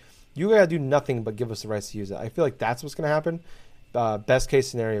like, you gotta do nothing but give us the rights to use it. I feel like that's what's gonna happen. Best case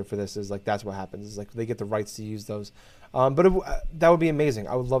scenario for this is like that's what happens. Is like they get the rights to use those, but that would be amazing.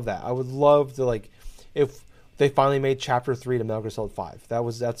 I would love that. I would love to, like, if they finally made Chapter 3 to Metal Gear Solid 5.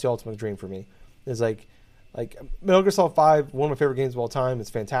 That's the ultimate dream for me. Is like Metal Gear Solid 5, one of my favorite games of all time. It's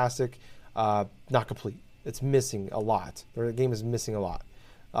fantastic. Not complete. It's missing a lot. The game is missing a lot,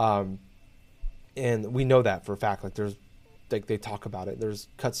 and we know that for a fact. Like, they talk about it. There's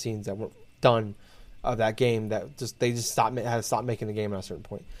cutscenes that weren't done of that game that they just had to stop making the game at a certain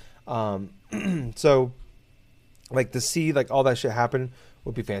point. So, like, to see like all that shit happen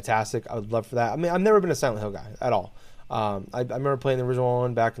would be fantastic. I would love for that. I mean, I've never been a Silent Hill guy at all. I remember playing the original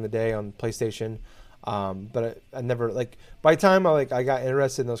one back in the day on PlayStation, but I never, like, by the time I got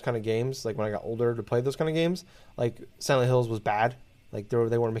interested in those kind of games, like when I got older to play those kind of games, like Silent Hills was bad. Like they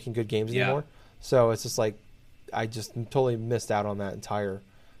weren't making good games anymore. So it's just like I just totally missed out on that entire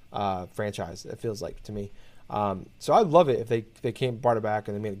franchise. It feels like to me. So I'd love it if they brought it back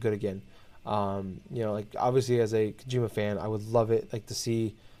and they made it good again. Like, obviously as a Kojima fan, I would love it, like, to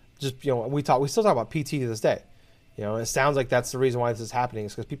see just, we still talk about PT to this day. It sounds like that's the reason why this is happening,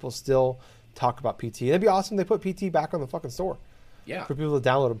 is because people still talk about PT. It'd be awesome if they put PT back on the fucking store. Yeah. For people to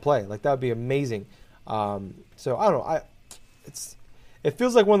download and play. Like, that would be amazing. So I don't know. It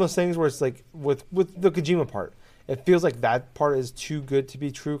feels like one of those things where it's like with the Kojima part, it feels like that part is too good to be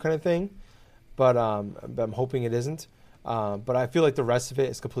true kind of thing. But I'm hoping it isn't. But I feel like the rest of it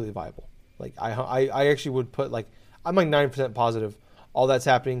is completely viable. Like, I actually would put, like, I'm like 90% positive all that's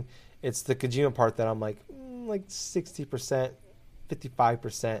happening. It's the Kojima part that I'm like 60%,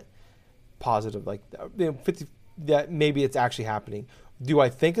 55% positive. Like, 50, that maybe it's actually happening. Do I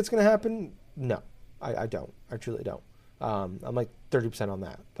think it's going to happen? No, I don't. I truly don't. I'm like 30% on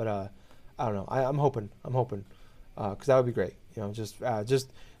that, but I don't know. I'm hoping because that would be great. Just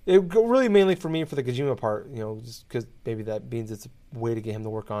it really mainly for me for the Kojima part. Just because maybe that means it's a way to get him to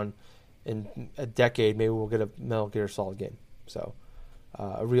work on in a decade. Maybe we'll get a Metal Gear Solid game. So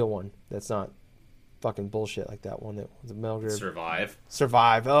a real one that's not fucking bullshit like that one that was a Metal Gear Survive.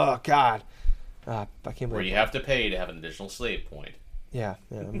 Oh God, I can't believe where you have to pay to have an additional save point. Yeah,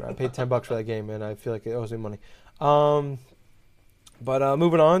 I paid $10 for that game, and I feel like it owes me money. But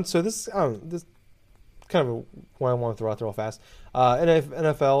moving on, so this kind of one I want to throw out there real fast.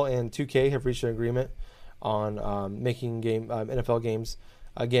 NFL and 2K have reached an agreement on making NFL games.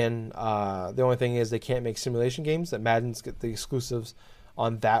 Again, the only thing is they can't make simulation games. That Madden's got the exclusives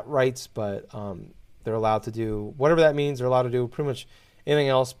on that rights, but they're allowed to do whatever that means. They're allowed to do pretty much anything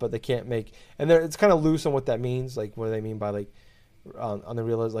else, but they can't make. And it's kind of loose on what that means. Like, what do they mean by like on the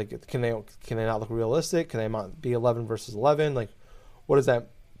realistic? Like, can they not look realistic? Can they not be 11 versus 11? Like, what does that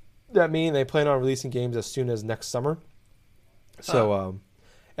mean? They plan on releasing games as soon as next summer. So,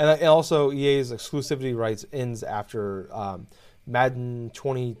 and also EA's exclusivity rights ends after Madden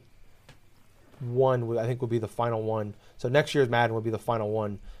 21. I think will be the final one. So next year's Madden will be the final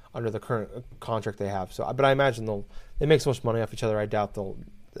one under the current contract they have. So, but I imagine they make so much money off each other. I doubt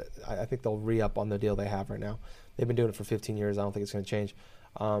I think they'll re-up on the deal they have right now. They've been doing it for 15 years. I don't think it's going to change.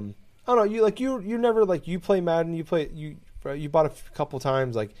 I don't know. You never like you play Madden. You bought it a couple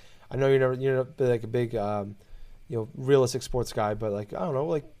times. Like I know you're not like a big realistic sports guy, but like I don't know.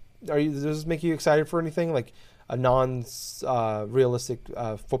 Like does this make you excited for anything like a realistic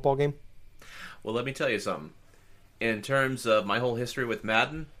football game? Well, let me tell you something. In terms of my whole history with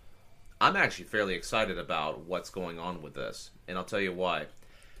Madden, I'm actually fairly excited about what's going on with this, and I'll tell you why.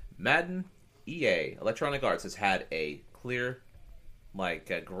 Madden, EA, Electronic Arts has had a clear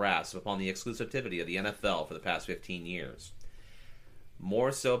grasp upon the exclusivity of the NFL for the past 15 years.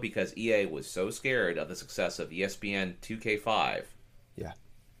 More so because EA was so scared of the success of ESPN 2K5. Yeah.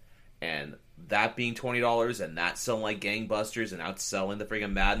 And that being $20 and that selling like gangbusters and outselling the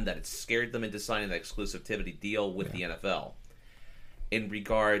friggin' Madden, that it scared them into signing the exclusivity deal with the NFL. In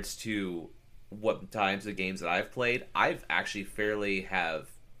regards to what times the games that I've played, I've actually fairly have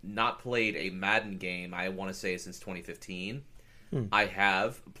not played a Madden game, I want to say, since 2015. I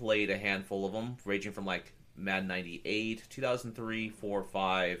have played a handful of them, ranging from like Madden 98, 2003, 4,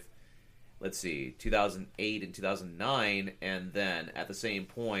 5, 2008 and 2009, and then at the same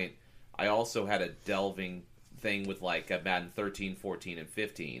point, I also had a delving thing with like Madden 13, 14, and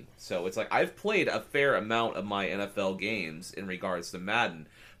 15. So it's like I've played a fair amount of my NFL games in regards to Madden,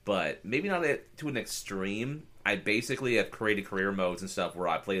 but maybe not to an extreme. I basically have created career modes and stuff where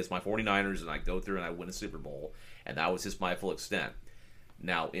I play as my 49ers and I go through and I win a Super Bowl, and that was just my full extent.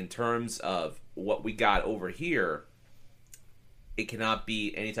 Now, in terms of what we got over here, it cannot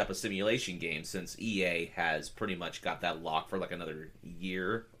be any type of simulation game since EA has pretty much got that locked for like another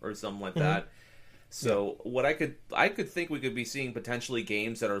year or something like that. So what I could think we could be seeing potentially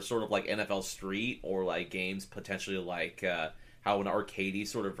games that are sort of like NFL Street, or like games potentially like how an arcadey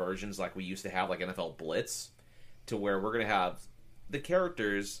sort of versions like we used to have like NFL Blitz, to where we're going to have the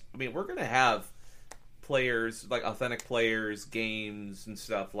characters. I mean, we're going to have players, like authentic players, games and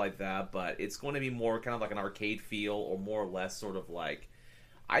stuff like that, but it's going to be more kind of like an arcade feel, or more or less sort of like,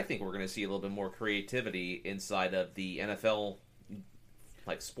 I think we're going to see a little bit more creativity inside of the NFL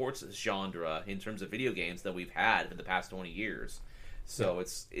like sports genre in terms of video games that we've had in the past 20 years. So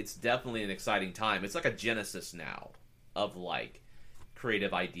it's definitely an exciting time. It's like a genesis now of like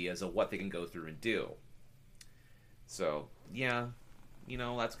creative ideas of what they can go through and do. So yeah,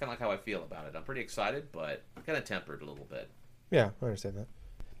 that's kind of like how I feel about it. I'm pretty excited, but kind of tempered a little bit. Yeah, I understand that.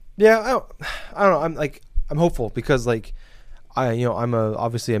 Yeah, I don't know. I'm hopeful because like I'm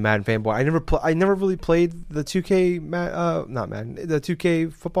obviously a Madden fanboy. I never really played the 2K not Madden, the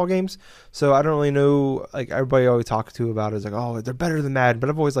 2K football games. So I don't really know. Like everybody always talks to about it is like, oh, they're better than Madden. But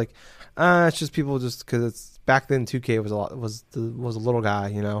I've always like, it's just people just because it's back then 2K was a little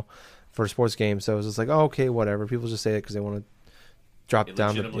guy, for sports games. So it was just like, oh, okay, whatever. People just say it because they want to drop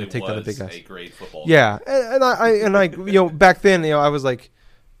down and take down the big guys. A great football game. And I back then I was like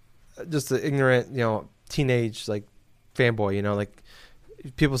just an ignorant teenage like fanboy, like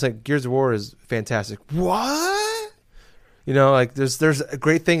people say Gears of War is fantastic. What? Like there's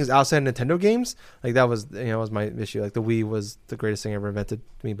great things outside of Nintendo games. Like that was was my issue. Like the Wii was the greatest thing ever invented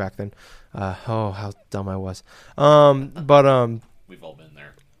to me back then. Oh, how dumb I was. But we've all been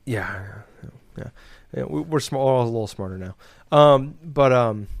there. Yeah. We're all a little smarter now.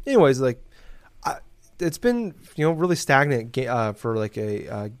 Anyways, like it's been really stagnant for like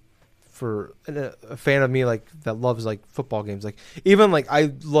for a fan of me like that loves like football games. Like even like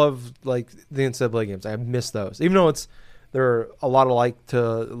I love like the NCAA games. I miss those, even though they're a lot alike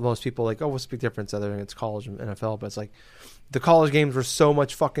to most people. Like, oh, what's the big difference other than it's college and NFL? But it's like the college games were so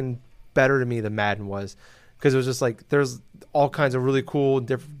much fucking better to me than Madden was, because it was just like there's all kinds of really cool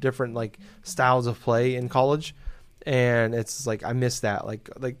different like styles of play in college, and it's like I miss that. Like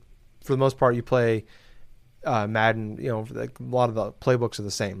for the most part, you play Madden, you know, like a lot of the playbooks are the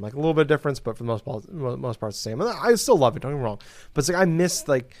same, like a little bit of difference, but for the most part it's the same. And I still love it, don't get me wrong, but it's like I miss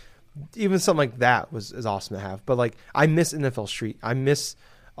like even something like that is awesome to have. But like I miss NFL Street, I miss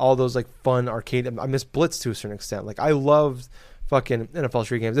all those like fun arcade, I miss Blitz to a certain extent. Like I loved fucking NFL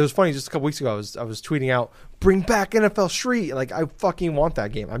Street games. It was funny, just a couple weeks ago I was tweeting out, bring back NFL Street. Like I fucking want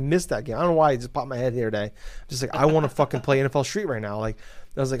that game. I miss that game. I don't know why it just popped in my head the other day. I'm just like I want to fucking play NFL Street right now. Like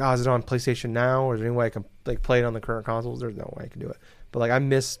I was like, oh, is it on PlayStation Now, or is there any way I can like play it on the current consoles? There's no way I can do it. But like I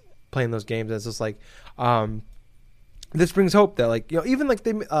miss playing those games. And it's just like this brings hope that like, you know, even like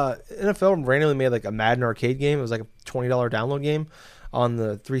they NFL randomly made like a Madden arcade game. It was like a $20 download game on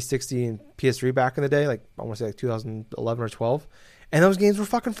the 360 and PS3 back in the day, like I want to say like 2011 or 12, and those games were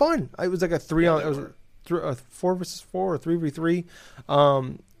fucking fun. It was like a 4 versus 4 or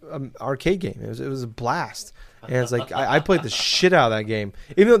 3v3 arcade game. It was a blast, and it's like I played the shit out of that game.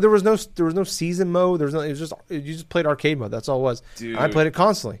 Even though there was no season mode, it was just you just played arcade mode. That's all it was. Dude, I played it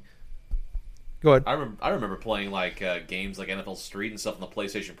constantly. Go ahead. I remember playing like games like NFL Street and stuff on the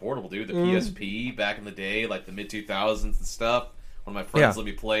PlayStation Portable, dude. The PSP back in the day, like the mid 2000s and stuff. One of my friends let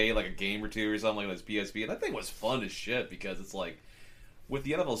me play like a game or two or something like this PSP, and that thing was fun as shit, because it's like with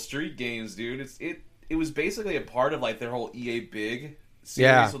the NFL Street games, dude. It was basically a part of like their whole EA Big series.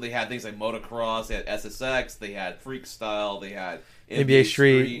 Yeah. So they had things like Motocross, they had SSX, they had Freak Style, they had NBA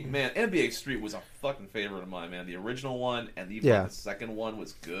Street. Man, NBA Street was a fucking favorite of mine, man. The original one and even the second one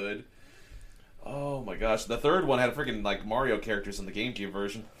was good. Oh my gosh, the third one had freaking like Mario characters in the GameCube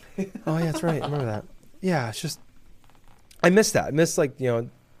version. Oh yeah, that's right. I remember that. Yeah, it's just I miss that. I miss like, you know,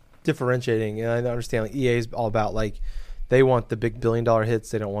 differentiating, and I understand like EA is all about like they want the big $1 billion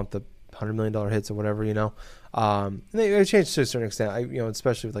hits. They don't want the $100 million hits or whatever, you know. And they changed to a certain extent. You know,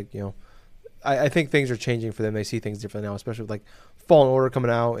 especially with like, you know, I think things are changing for them. They see things differently now, especially with like Fallen Order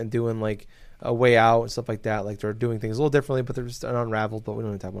coming out and doing like a Way Out and stuff like that. Like they're doing things a little differently, but they're just Unraveled. But we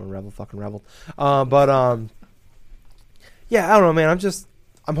don't need to talk about Unraveled, fucking Unraveled. Yeah, I don't know, man.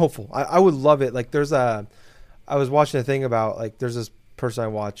 I'm hopeful. I would love it. Like I was watching a thing about like there's this person I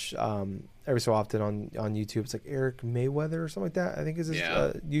watch every so often on YouTube. It's like Eric Mayweather or something like that, I think is his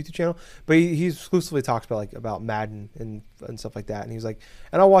YouTube channel. But he exclusively talks about Madden and stuff like that. And he's like,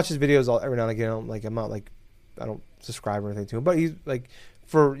 and I'll watch his videos every now and again. Like I'm not like I don't subscribe or anything to him, but he's like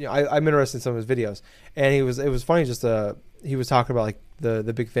I'm interested in some of his videos. And it was funny just he was talking about like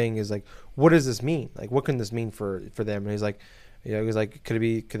the big thing is like, what does this mean? Like what can this mean for them? And he's like, you know, he was like, could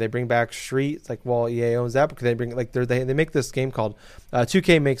they bring back Street? It's like, well, EA owns that, but could they bring like they make this game called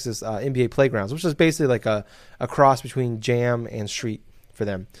 2K makes this NBA Playgrounds, which is basically like a cross between Jam and Street for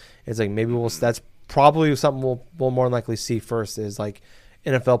them. It's like maybe that's probably something we'll more than likely see first is like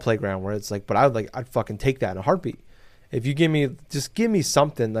NFL Playground, where it's like, but I'd fucking take that in a heartbeat. If you give me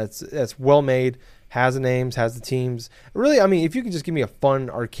something that's well made, has the names, has the teams. Really, I mean, if you could just give me a fun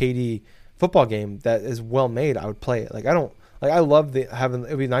arcadey football game that is well made, I would play it. Like I love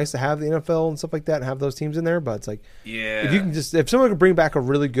it'd be nice to have the NFL and stuff like that and have those teams in there, but it's like, if someone could bring back a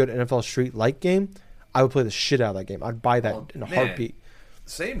really good NFL Street like game, I would play the shit out of that game. I'd buy that in a heartbeat.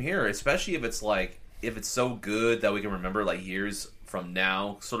 Same here, especially if it's so good that we can remember like years from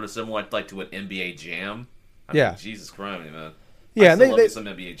now, sort of similar like to an NBA Jam. I mean, Jesus Christ, man. Yeah, I love some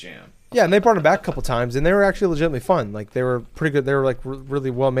NBA Jam. Yeah, and they brought it back a couple times, and they were actually legitimately fun. Like they were pretty good. They were like really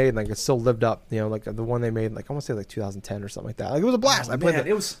well made, and like it still lived up. You know, like the one they made, like I want to say like 2010 or something like that. Like it was a blast. I played it.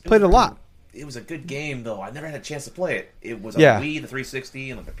 Played it a lot. It was a good game though. I never had a chance to play it. It was on Wii, the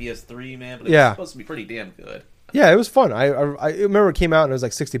 360, and like the PS3, man. But it was supposed to be pretty damn good. Yeah, it was fun. I remember it came out and it was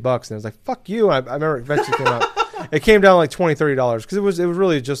like $60, and I was like, "Fuck you!" And I remember it eventually came out. It came down like $20, $30 because it was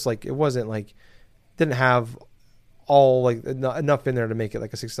really just like it wasn't like didn't have all like enough in there to make it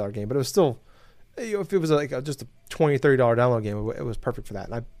like a $60 game, but it was still. You know, if it was like just a $20, $30 download game, it was perfect for that.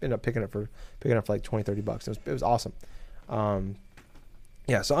 And I ended up picking it for like $20, $30. It was awesome.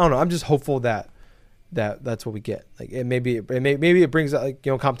 Yeah, so I don't know. I'm just hopeful that that's what we get. Like maybe it brings out like,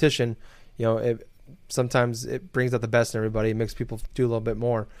 you know, competition. You know, sometimes it brings out the best in everybody. It makes people do a little bit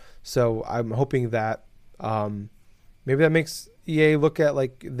more. So I'm hoping that maybe that makes EA look at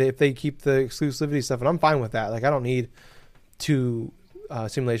like if they keep the exclusivity stuff, and I'm fine with that. Like I don't need to.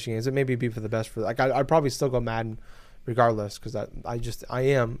 Simulation games. It maybe be for the best for like I'd probably still go Madden regardless because I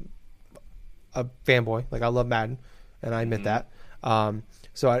am a fanboy. Like I love Madden, and I admit that.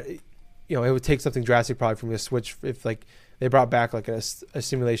 So I, it would take something drastic probably for me to switch if like they brought back like a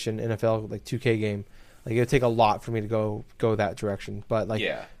simulation NFL like 2K game. Like it would take a lot for me to go that direction. But like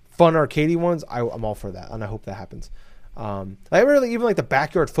fun arcadey ones, I'm all for that, and I hope that happens. I really even like the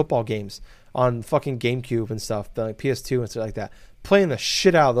backyard football games on fucking GameCube and stuff, the like PS2 and stuff like that. Playing the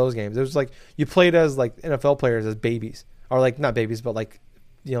shit out of those games. It was like you played as like NFL players as babies, or like not babies, but like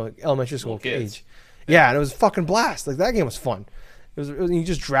like elementary school age. Yeah, and it was fucking blast. Like that game was fun. It was you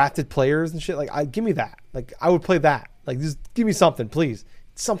just drafted players and shit. Like give me that. Like I would play that. Like just give me something, please.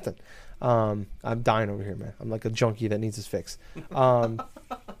 Something. I'm dying over here, man. I'm like a junkie that needs his fix.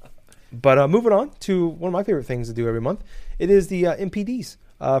 But moving on to one of my favorite things to do every month, it is the MPDs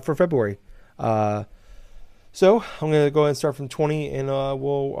for February. So I'm going to go ahead and start from 20, and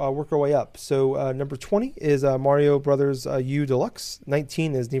we'll work our way up. So number 20 is Mario Brothers U Deluxe.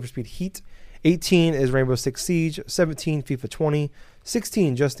 19 is Need for Speed Heat. 18 is Rainbow Six Siege. 17, FIFA 20.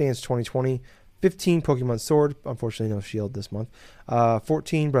 16, Just Dance 2020. 15, Pokemon Sword. Unfortunately, no Shield this month.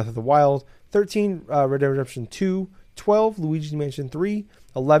 14, Breath of the Wild. 13, Red Dead Redemption 2. 12, Luigi's Mansion 3.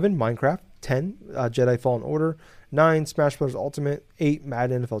 11, Minecraft. 10, Jedi Fallen Order. 9, Smash Bros. Ultimate. 8,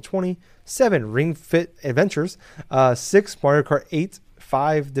 Madden NFL 20. 7, Ring Fit Adventures. 6, Mario Kart 8.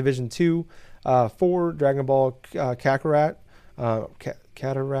 5, Division 2. 4, Dragon Ball Kakarot.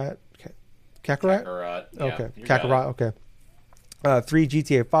 Kakarot. Okay. Kakarot. Okay. 3,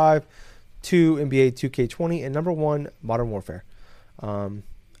 GTA 5. 2, NBA 2K20. And number 1, Modern Warfare.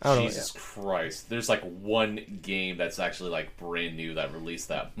 I don't Jesus Christ. There's like one game that's actually like brand new that released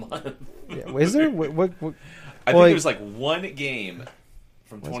that month. Yeah. Is there? What? I think there's like one game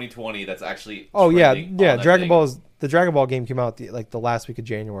from 2020 that's actually Dragon Ball's the Dragon Ball game came out the last week of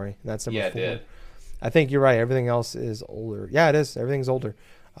January, and that's number 4. It did. I think you're right. Everything else is older. Yeah, it is. Everything's older.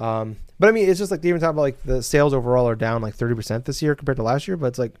 But I mean, it's just like they even talk about like the sales overall are down like 30% this year compared to last year. But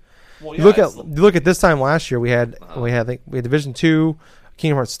it's like you look at this time last year, we had Division 2,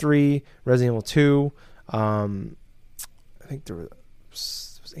 Kingdom Hearts 3, Resident Evil 2. I think there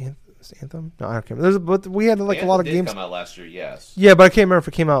was Anthem. No, I don't remember. But we had like Anthem a lot of games come out last year. Yes. Yeah, but I can't remember if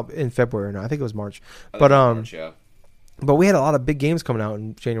it came out in February or not. I think it was March. March, yeah. But we had a lot of big games coming out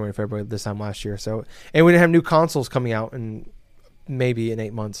in January and February this time last year. So, and we didn't have new consoles coming out in maybe in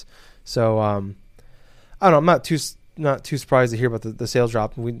 8 months. So, I don't know. I'm not too surprised to hear about the sales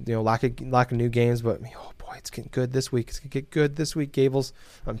drop. We lack of new games, but oh boy, it's getting good this week. It's gonna get good this week, Gables.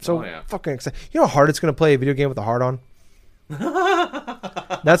 I'm so fucking excited. You know how hard it's gonna play a video game with a heart on?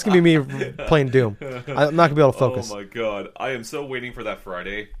 That's gonna be me playing Doom. I'm not gonna be able to focus. Oh my god, I am so waiting for that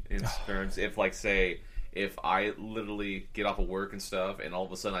Friday. In terms, if I literally get off of work and stuff, and all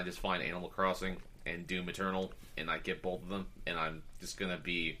of a sudden I just find Animal Crossing and Doom Eternal, and I get both of them, and I'm just gonna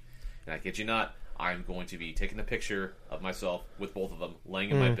be, and I kid you not, I'm going to be taking a picture of myself with both of them, laying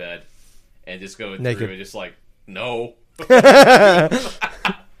in my bed, and just going through and just like, no.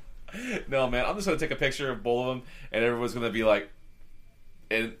 No, man, I'm just going to take a picture of both of them, and everyone's going to be like,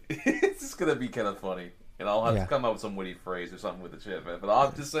 and it's just going to be kind of funny. And I'll have to come up with some witty phrase or something with the shit, man. But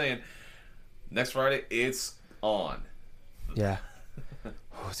I'm just saying, next Friday, it's on. Yeah.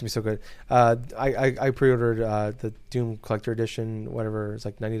 Oh, it's going to be so good. I pre-ordered the Doom Collector Edition, whatever. It's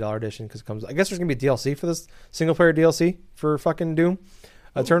like $90 edition because it comes. I guess there's going to be a DLC for this single-player DLC for fucking Doom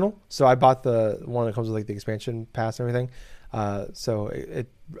Eternal. So I bought the one that comes with like the expansion pass and everything. So it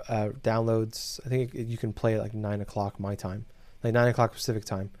downloads. I think you can play at like 9 o'clock my time, like 9 o'clock Pacific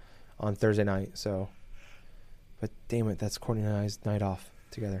time on Thursday night. So, but damn it, that's Courtney and I's night off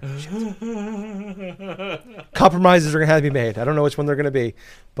together. Compromises are gonna have to be made. I don't know which one they're gonna be,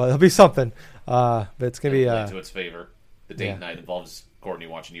 but it'll be something. But it's gonna be to its favor. The date night involves Courtney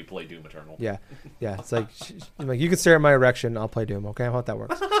watching you play Doom Eternal. Yeah. It's like, you can stare at my erection. I'll play Doom. Okay, how that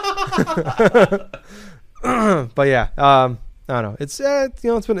works. But yeah, I don't know. It's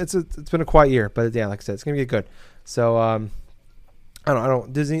it's been a quiet year, but yeah, like I said, it's gonna get good. So I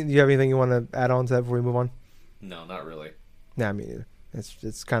don't. Do you have anything you want to add on to that before we move on? No, not really. Nah, me neither.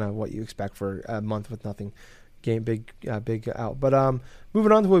 It's kind of what you expect for a month with nothing big out. But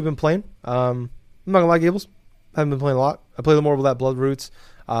moving on to what we've been playing. I'm not gonna lie, Gables, I haven't been playing a lot. I played more of that Blood Roots.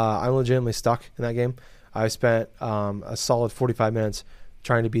 I'm legitimately stuck in that game. I spent a solid 45 minutes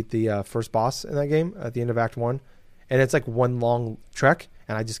trying to beat the first boss in that game at the end of Act 1. And it's like one long trek,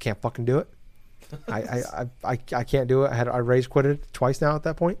 and I just can't fucking do it. I can't do it. I rage quitted twice now at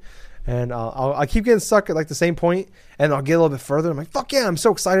that point. And I keep getting stuck at like the same point, and I'll get a little bit further. I'm like, fuck yeah, I'm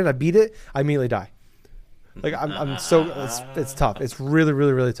so excited. I beat it. I immediately die. Like I'm so it's tough. It's really,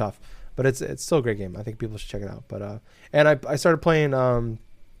 really, really tough. But it's still a great game. I think people should check it out. But and I started playing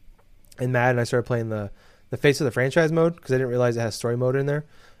in Madden, I started playing the Face of the Franchise mode because I didn't realize it has story mode in there.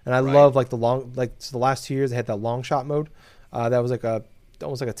 And I Right. love like the last 2 years they had that long shot mode. That was like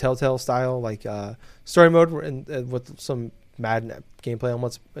almost like a Telltale style like story mode and with some Madden gameplay on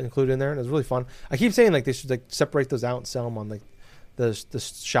what's included in there, and it was really fun. I keep saying like they should like separate those out and sell them on like the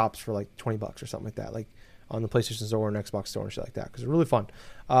shops for like $20 or something like that, like on the PlayStation Store and Xbox Store and shit like that, because it's really fun.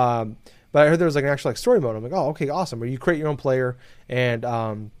 But I heard there was like an actual like story mode. I'm like, oh, okay, awesome. Where you create your own player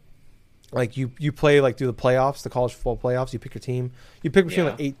and like you play like through the playoffs, the college football playoffs. You pick your team. You pick between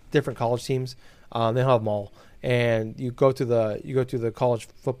Yeah. like 8 different college teams. They don't have them all, and you go through the college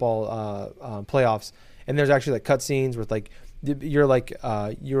football playoffs. And there's actually like cutscenes with like you're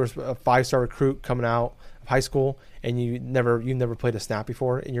a 5-star recruit coming out of high school, and you never played a snap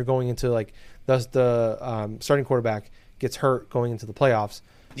before, and you're going into like the starting quarterback gets hurt going into the playoffs.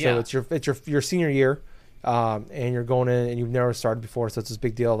 So Yeah. it's your senior year. And you're going in and you've never started before, so it's this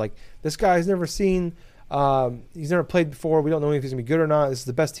big deal. Like, this guy's never seen, he's never played before. We don't know if he's gonna be good or not. This is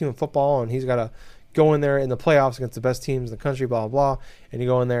the best team in football, and he's got to go in there in the playoffs against the best teams in the country. Blah blah blah. And you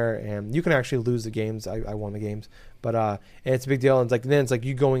go in there, and you can actually lose the games. I won the games, but and it's a big deal. And it's like then it's like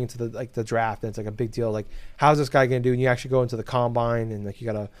you going into the draft, and it's like a big deal. Like, how's this guy gonna do? And you actually go into the combine, and like you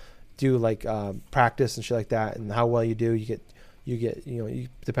gotta do like practice and shit like that. And how well you do, you get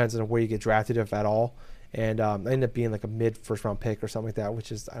depends on where you get drafted, if at all. And I ended up being like a mid first round pick or something like that,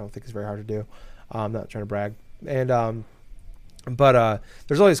 which is I don't think is very hard to do. I'm not trying to brag. And but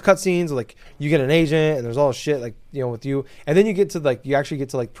there's all these cutscenes, like you get an agent, and there's all this shit like with you, and then you actually get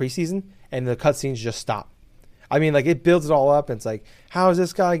to like preseason, and the cutscenes just stop. I mean, like it builds it all up, and it's like, how is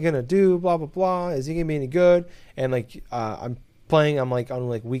this guy gonna do? Blah blah blah. Is he gonna be any good? And like I'm like on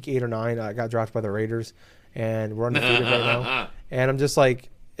like week 8 or 9. I got drafted by the Raiders, and we're undefeated right now. And I'm just like.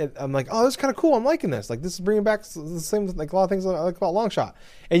 I'm like, oh, this is kind of cool. I'm liking this. Like, this is bringing back the same, like a lot of things I like about long shot.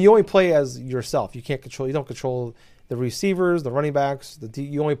 And you only play as yourself. You don't control the receivers, the running backs.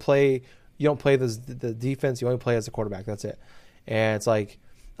 You don't play the defense. You only play as a quarterback. That's it. And it's like,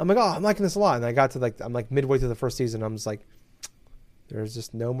 I'm like, oh, I'm liking this a lot. And I got to I'm like midway through the first season. I'm just like, there's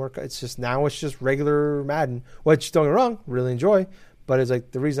just no more. It's just regular Madden, which don't get me wrong, really enjoy. But it's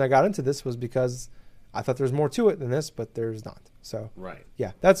like the reason I got into this was because I thought there's more to it than this, but there's not. So Right.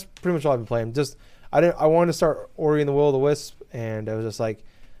 yeah, that's pretty much all I've been playing. I wanted to start Ori and the Will of the Wisp, and I was just like,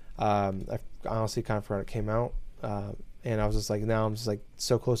 I honestly kind of forgot it came out, and I was just like, now I'm just like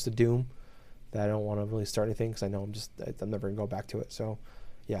so close to Doom that I don't want to really start anything because I know I'm never gonna go back to it. So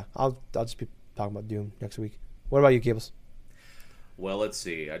yeah, I'll just be talking about Doom next week. What about you, Gables? Well, let's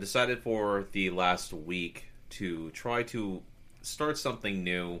see. I decided for the last week to try to start something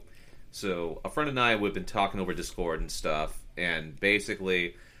new. So a friend and I, we've been talking over Discord and stuff, and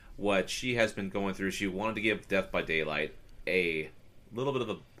basically what she has been going through, she wanted to give Death by Daylight a little bit of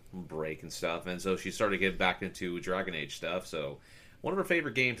a break and stuff, and so she started getting back into Dragon Age stuff. So one of her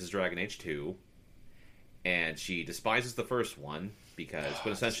favorite games is Dragon Age 2, and she despises the first one because,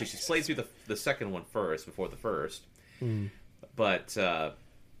 but essentially she played through the second one first before the first. But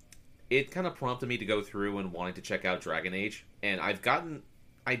it kind of prompted me to go through and wanting to check out Dragon Age, and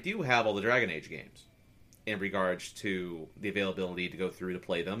I do have all the Dragon Age games in regards to the availability to go through to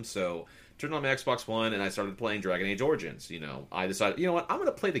play them. So turned on my Xbox One and I started playing Dragon Age Origins. I decided, you know what, I'm going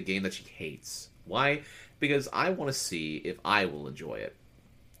to play the game that she hates. Why? Because I want to see if I will enjoy it.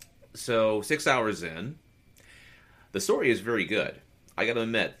 So 6 hours in, the story is very good. I got to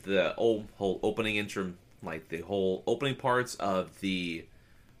admit, the whole opening intro, like the whole opening parts of the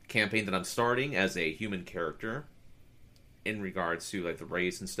campaign that I'm starting as a human character, in regards to like the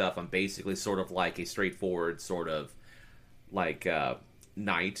race and stuff, I'm basically sort of like a straightforward sort of like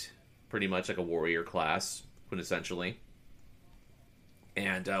knight, pretty much like a warrior class, quintessentially.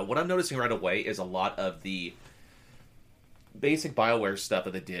 And what I'm noticing right away is a lot of the basic BioWare stuff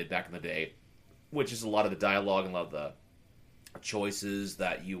that they did back in the day, which is a lot of the dialogue and a lot of the choices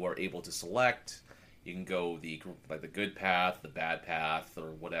that you are able to select. You can go the good path, the bad path,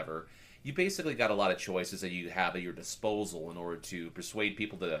 or whatever. You basically got a lot of choices that you have at your disposal in order to persuade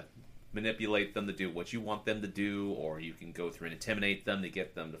people to manipulate them to do what you want them to do, or you can go through and intimidate them to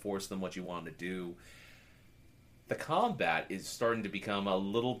get them to force them what you want to do. The combat is starting to become a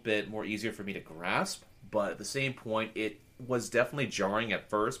little bit more easier for me to grasp, but at the same point, it was definitely jarring at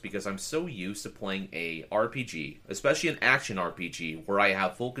first because I'm so used to playing a RPG, especially an action RPG, where I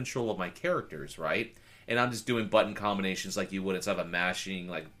have full control of my characters, right? And I'm just doing button combinations like you would instead of a mashing,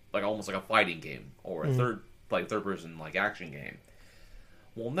 like almost like a fighting game or a third person like action game.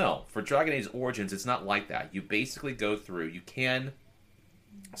 Well, no, for Dragon Age Origins, it's not like that. You basically go through. You can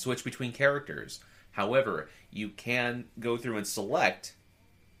switch between characters. However, you can go through and select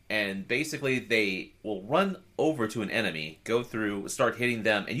And basically, they will run over to an enemy, go through, start hitting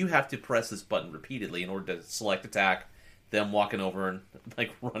them, and you have to press this button repeatedly in order to select attack, them walking over and,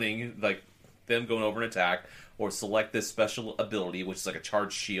 like, running, like, them going over an attack, or select this special ability, which is like a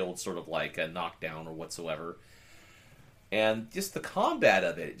charged shield, sort of like a knockdown or whatsoever. And just the combat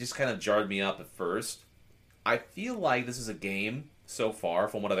of it just kind of jarred me up at first. I feel like this is a game, so far,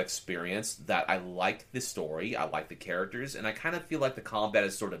 from what I've experienced, that I like the story, I like the characters, and I kind of feel like the combat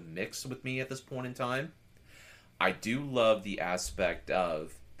is sort of mixed with me at this point in time. I do love the aspect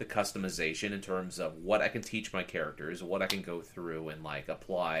of the customization in terms of what I can teach my characters, what I can go through and, like,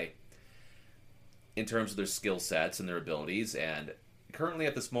 apply in terms of their skill sets and their abilities. And currently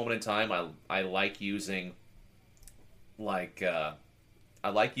at this moment in time, I like using, like, I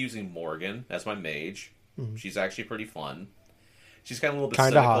like using Morgan as my mage. Mm-hmm. She's actually pretty fun. She's kind of a little bit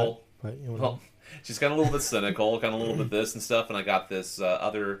cynical. Hot, but you know. Well, she's kind of a little bit cynical, kind of a little bit this and stuff. And I got this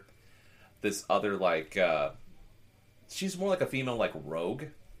other like, she's more like a female like rogue,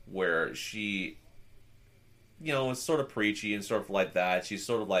 where she, you know, is sort of preachy and sort of like that. She's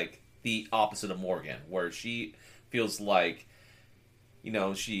sort of like the opposite of Morgan, where she feels like, you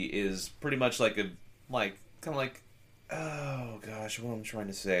know, she is pretty much like a, like, kind of like, oh gosh, what am I trying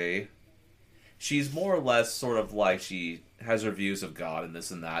to say? She's more or less sort of like, she has her views of God and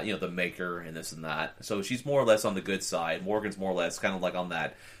this and that, you know, the maker and this and that. So she's more or less on the good side. Morgan's more or less kind of like on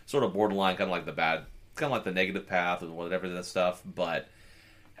that sort of borderline, kind of like the bad, kind of like the negative path or whatever that stuff. But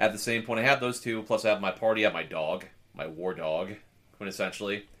at the same point, I have those two, plus I have my party, I have my dog, my war dog,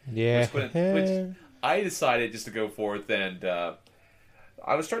 quintessentially. Yeah. Which I decided just to go forth, and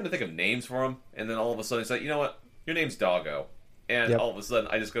I was trying to think of names for him, and then all of a sudden it's like, you know what, your name's Doggo. And all of a sudden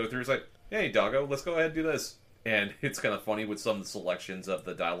I just go through, it's like, hey, Doggo, let's go ahead and do this. And it's kind of funny with some of the selections of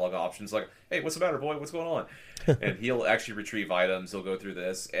the dialogue options, like, hey, what's the matter, boy? What's going on? And he'll actually retrieve items. He'll go through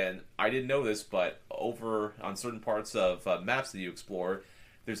this. And I didn't know this, but over on certain parts of maps that you explore,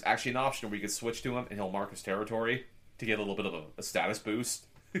 there's actually an option where you can switch to him, and he'll mark his territory to get a little bit of a status boost.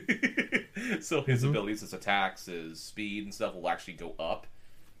 So his abilities, his attacks, his speed and stuff will actually go up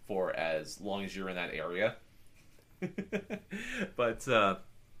for as long as you're in that area. But,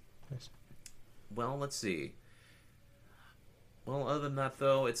 nice. Well, let's see. Well, other than that,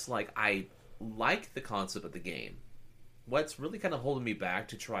 though, it's like I like the concept of the game. What's really kind of holding me back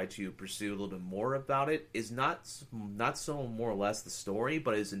to try to pursue a little bit more about it is not so more or less the story,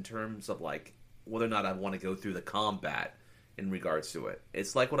 but is in terms of, like, whether or not I want to go through the combat in regards to it.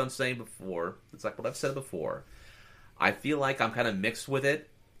 It's like what I'm saying before. It's like what I've said before. I feel like I'm kind of mixed with it.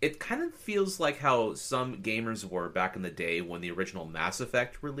 It kind of feels like how some gamers were back in the day when the original Mass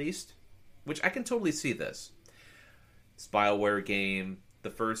Effect released, which I can totally see this. It's a BioWare game, the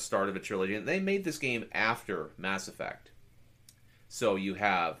first start of a trilogy, and they made this game after Mass Effect. So you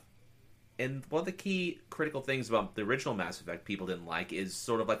have, and one of the key critical things about the original Mass Effect people didn't like is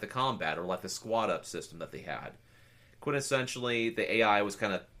sort of like the combat, or like the squad-up system that they had. Quintessentially, the AI was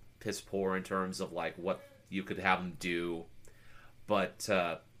kind of piss poor in terms of like what you could have them do, but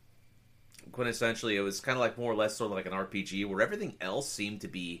quintessentially it was kind of like more or less sort of like an RPG where everything else seemed to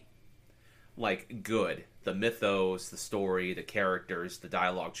be like good. The mythos, the story, the characters, the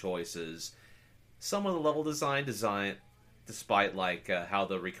dialogue choices, some of the level design, despite like how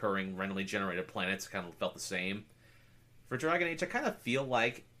the recurring randomly generated planets kind of felt the same. For Dragon Age, I kind of feel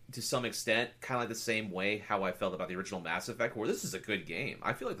like, to some extent, kind of like the same way how I felt about the original Mass Effect, where this is a good game.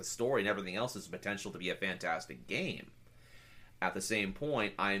 I feel like the story and everything else has the potential to be a fantastic game. At the same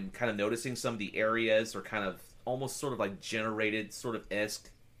point, I'm kind of noticing some of the areas are kind of almost sort of like generated, sort of esque,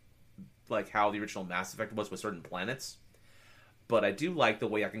 like how the original Mass Effect was with certain planets. But I do like the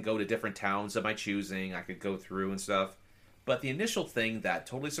way I can go to different towns of my choosing. I could go through and stuff. But the initial thing that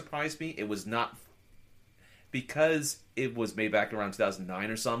totally surprised me, it was not, because it was made back around 2009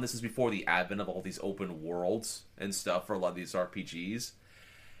 or something. This is before the advent of all these open worlds and stuff for a lot of these RPGs.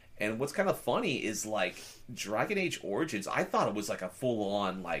 And what's kind of funny is, like, Dragon Age Origins, I thought it was like a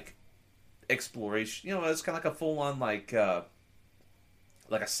full-on, like, exploration. You know, it's kind of like a full-on, like a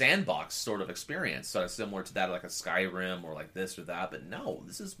sandbox sort of experience, sort of similar to that, like a Skyrim or like this or that. But no,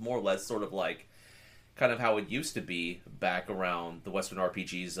 this is more or less sort of like kind of how it used to be back around the Western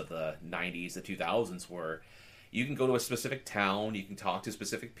RPGs of the 90s, the 2000s, where you can go to a specific town, you can talk to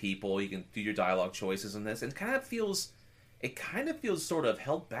specific people, you can do your dialogue choices in this, and it kind of feels sort of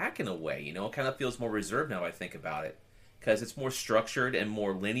held back in a way, you know? It kind of feels more reserved now I think about it, because it's more structured and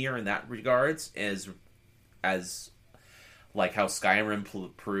more linear in that regards, as like how Skyrim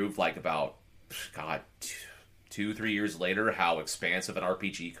proved, like, about, God, 2-3 years later, how expansive an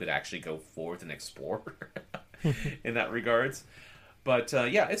RPG could actually go forth and explore in that regards. But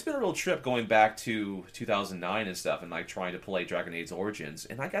yeah, it's been a real trip going back to 2009 and stuff, and like trying to play Dragon Age Origins.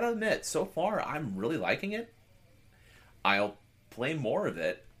 And I gotta admit, so far I'm really liking it. I'll play more of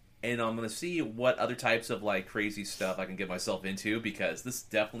it, and I'm gonna see what other types of like crazy stuff I can get myself into, because this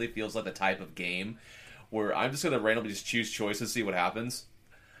definitely feels like the type of game where I'm just gonna randomly just choose choices, see what happens.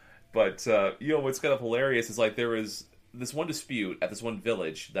 But what's kind of hilarious is like there was this one dispute at this one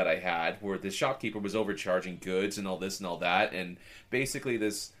village that I had where the shopkeeper was overcharging goods and all this and all that, and basically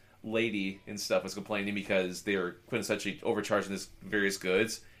this lady and stuff was complaining because they were quintessentially overcharging this various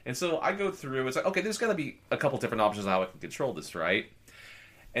goods. And so I go through, it's like, okay, there's got to be a couple different options on how I can control this, right?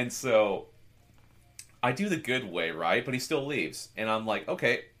 And so I do the good way, right? But he still leaves. And I'm like,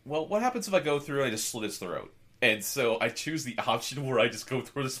 okay, well, what happens if I go through and I just slit his throat? And so I choose the option where I just go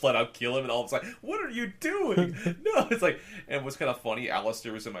through and flat out kill him, and all of a sudden, what are you doing? No, it's like, and what's kind of funny,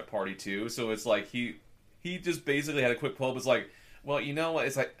 Alistair was in my party too, so it's like, he just basically had a quick pull, was like, well, you know what,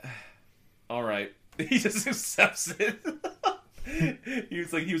 it's like, alright. He just accepts it. He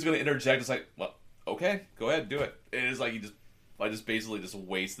was like, he was going to interject, it's like, well, okay, go ahead, do it. And it's like, I just basically just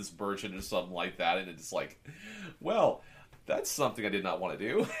waste this merchant or something like that, and it's like, well, that's something I did not want to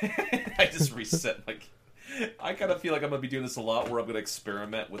do. I just reset, like, I kind of feel like I'm going to be doing this a lot, where I'm going to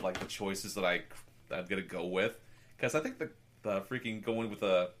experiment with like the choices that I'm going to go with, because I think the freaking going with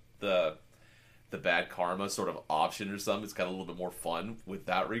the bad karma sort of option or something is kind of a little bit more fun with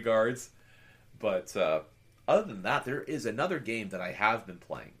that regards. But other than that, there is another game that I have been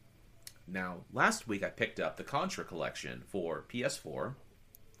playing. Now, last week I picked up the Contra collection for PS4.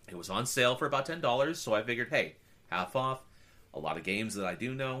 It was on sale for about $10, so I figured, hey, half off. A lot of games that I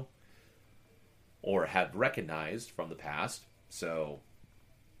do know or have recognized from the past. So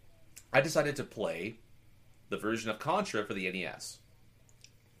I decided to play the version of Contra for the NES.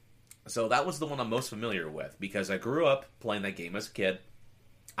 So that was the one I'm most familiar with, because I grew up playing that game as a kid.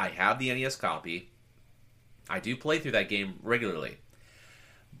 I have the NES copy. I do play through that game regularly.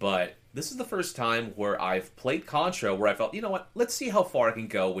 But this is the first time where I've played Contra where I felt, you know what, let's see how far I can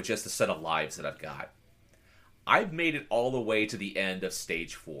go with just the set of lives that I've got. I've made it all the way to the end of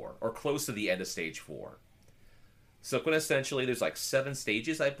Stage 4, or close to the end of Stage 4. So quintessentially, there's like 7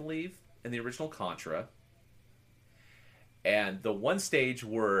 stages, I believe, in the original Contra. And the one stage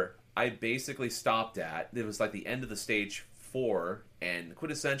where I basically stopped at, it was like the end of the Stage 4, and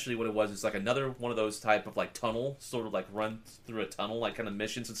quintessentially what it was is like another one of those type of like tunnel, sort of like run through a tunnel, like kind of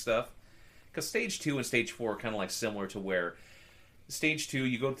missions and stuff. Because Stage 2 and Stage 4 are kind of like similar to where Stage 2,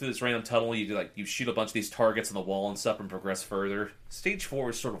 you go through this random tunnel, you shoot a bunch of these targets on the wall and stuff and progress further. Stage 4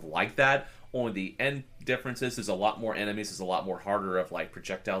 is sort of like that, only the end difference is there's a lot more enemies, there's a lot more harder of like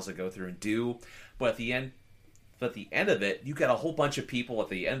projectiles to go through and do. But at the end of it, you got a whole bunch of people at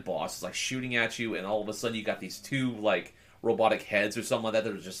the end boss, it's like shooting at you, and all of a sudden you got these 2 like robotic heads or something like that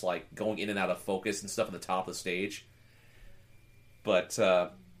that are just like going in and out of focus and stuff at the top of the stage. But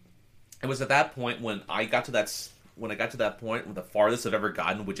it was at that point when I got to that point, with the farthest I've ever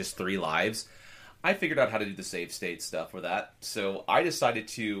gotten with just 3 lives, I figured out how to do the save state stuff for that. So I decided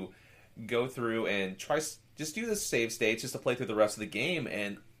to go through and just do the save states just to play through the rest of the game.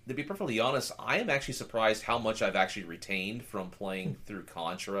 And to be perfectly honest, I am actually surprised how much I've actually retained from playing through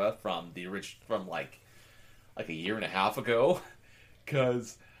Contra from like a year and a half ago.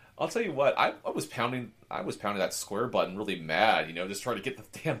 Because I'll tell you what, I was pounding that square button really mad, just trying to get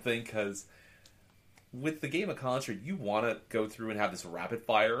the damn thing, because with the game of Contra, you want to go through and have this rapid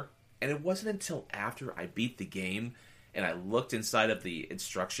fire, and it wasn't until after I beat the game and I looked inside of the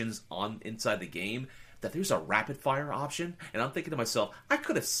instructions inside the game that there's a rapid fire option, and I'm thinking to myself, I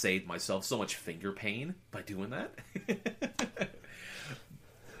could have saved myself so much finger pain by doing that.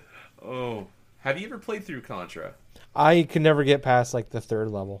 Oh, have you ever played through Contra? I could never get past like the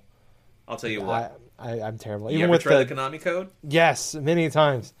 3rd level. I'll tell you what. I'm terrible. You Even ever with tried the Konami code? Yes, many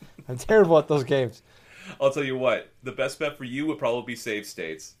times. I'm terrible at those games. I'll tell you what. The best bet for you would probably be save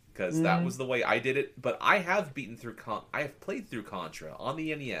states, because that was the way I did it. But I have I have played through Contra on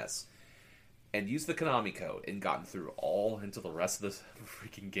the NES and used the Konami code and gotten through all into the rest of the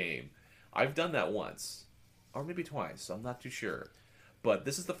freaking game. I've done that once, or maybe twice. I'm not too sure. But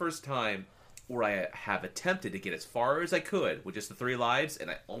this is the first time where I have attempted to get as far as I could with just the 3 lives, and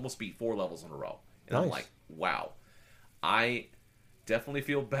I almost beat 4 levels in a row. And nice. I'm like, wow, I definitely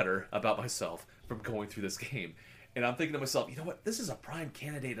feel better about myself from going through this game. And I'm thinking to myself, you know what, this is a prime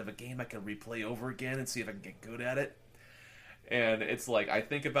candidate of a game I can replay over again and see if I can get good at it. And it's like, I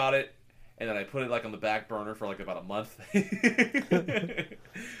think about it, and then I put it like on the back burner for like about a month.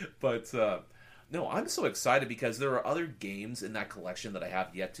 But no, I'm so excited because there are other games in that collection that I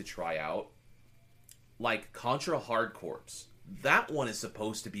have yet to try out, like Contra Hard Corps. that one is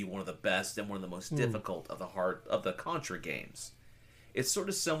supposed to be one of the best and one of the most difficult of the Contra games. It's sort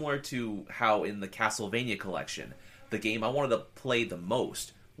of similar to how in the Castlevania collection, the game I wanted to play the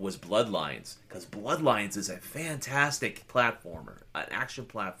most was Bloodlines, because Bloodlines is a fantastic platformer, an action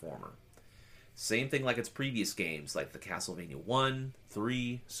platformer. Same thing like its previous games, like the Castlevania 1,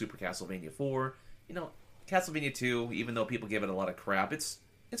 3, Super Castlevania 4. You know, Castlevania 2, even though people give it a lot of crap, it's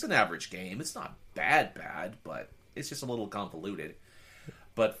an average game. It's not bad, but it's just a little convoluted.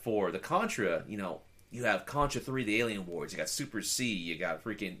 But for the Contra, you know, you have Contra 3, the Alien Wars, you got Super C, you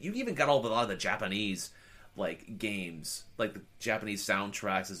even got a lot of the Japanese, like, games, like the Japanese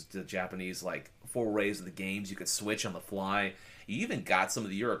soundtracks, as the Japanese, like, forays of the games you could switch on the fly. You even got some of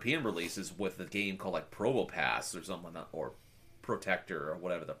the European releases with the game called, like, Probopass or something like that, or Protector, or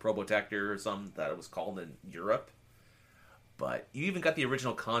whatever, the Probotector or something that it was called in Europe. But you even got the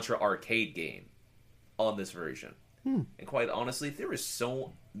original Contra arcade game on this version. And quite honestly, there is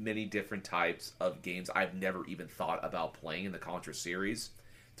so many different types of games I've never even thought about playing in the Contra series.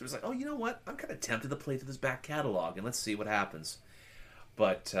 So it was like, oh, you know what? I'm kind of tempted to play through this back catalog, and let's see what happens.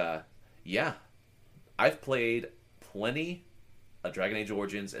 But, yeah. I've played plenty of Dragon Age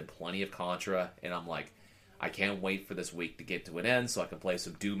Origins and plenty of Contra, and I'm like, I can't wait for this week to get to an end so I can play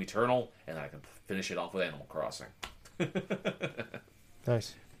some Doom Eternal, and I can finish it off with Animal Crossing.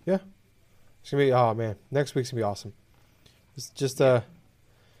 Nice. Yeah. It's gonna be, oh man, next week's gonna be awesome. It's just a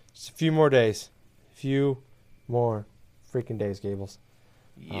few more days. Few more freaking days, Gables.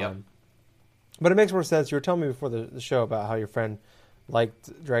 Yep. But it makes more sense. You were telling me before the show about how your friend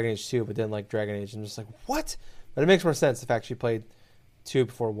liked Dragon Age 2 but didn't like Dragon Age. And I'm just like, what? But it makes more sense the fact she played 2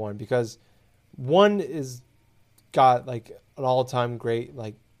 before 1, because 1 is got like an all-time great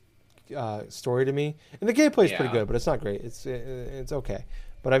like story to me. And the gameplay is pretty good, but it's not great. It's okay.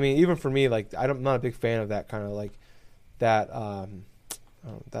 But I mean, even for me, like I'm not a big fan of that kind of like that.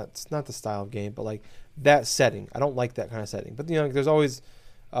 That's not the style of game, but like that setting. I don't like that kind of setting. But you know, there's always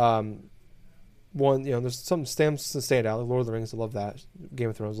one. You know, there's some stamps to stand out. Like Lord of the Rings, I love that. Game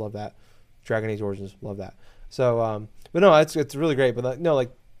of Thrones, love that. Dragon Age Origins, love that. So, but no, it's really great. But no,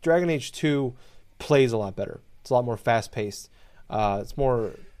 like Dragon Age 2 plays a lot better. It's a lot more fast paced. It's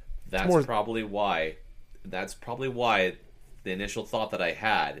more. That's probably why. The initial thought that I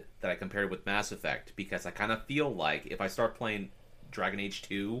had, that I compared with Mass Effect, because I kind of feel like if I start playing Dragon Age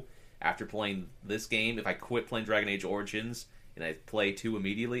 2 after playing this game, if I quit playing Dragon Age Origins and I play 2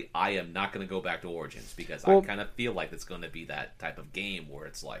 immediately, I am not going to go back to Origins, because I kind of feel like it's going to be that type of game where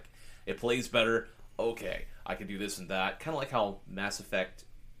it's like, it plays better, okay, I can do this and that. Kind of like how Mass Effect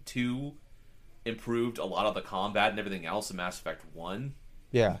 2 improved a lot of the combat and everything else in Mass Effect 1.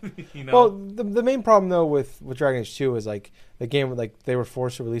 Yeah. You know? Well, the main problem though with Dragon Age 2 is like the game, like they were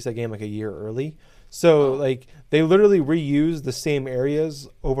forced to release that game like a year early, so like they literally reused the same areas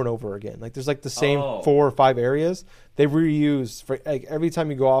over and over again. Like there's like the same 4 or 5 areas they reuse for like every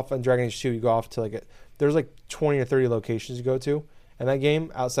time you go off on Dragon Age 2, you go off to like there's like 20 or 30 locations you go to in that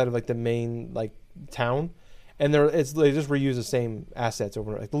game outside of like the main like town, and they just reuse the same assets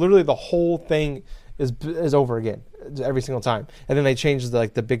over. Like literally the whole thing is over again every single time, and then they change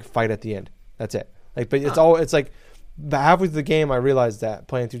the big fight at the end. That's it. Like, but it's like halfway through the game I realized that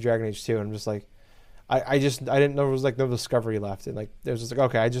playing through Dragon Age 2, and I'm just like, I didn't know there was like no discovery left, and like there's just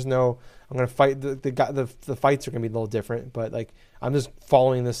like, okay, I just know I'm gonna fight the fights are gonna be a little different, but like I'm just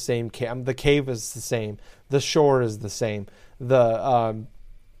following the same cave. The cave is the same, the shore is the same,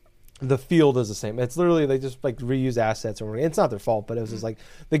 the field is the same. It's literally they just like reuse assets over. It's not their fault, but it was just like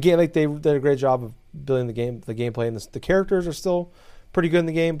the game. Like they did a great job of building the gameplay, and the characters are still pretty good in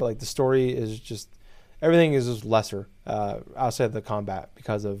the game. But like the story is just everything is just lesser outside of the combat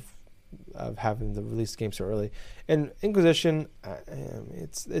because of having the release game so early. And Inquisition,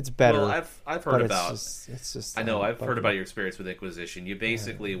 it's better. Well, I've heard about. It's just. I know I've heard about your experience with Inquisition. You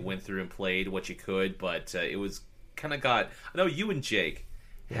basically went through and played what you could, but it was kind of I know you and Jake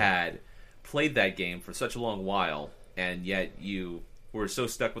had played that game for such a long while, and yet you were so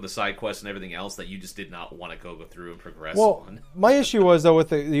stuck with the side quests and everything else that you just did not want to go through and progress on. My issue was though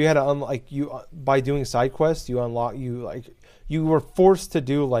you had to by doing side quests you were forced to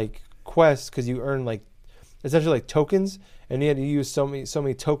do like quests because you earn like essentially like tokens, and you had to use so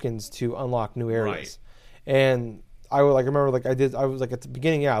many tokens to unlock new areas. Right. And I remember I was like at the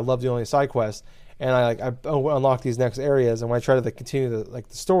beginning, I loved doing only side quests. And I unlocked these next areas, and when I tried to continue the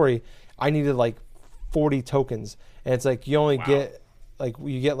story, I needed like 40 tokens, and it's like you only get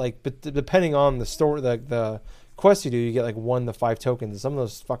but depending on the story, the quests you do, you get like 1 to 5 tokens. And some of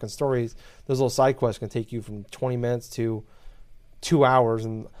those fucking stories, those little side quests can take you from 20 minutes to 2 hours,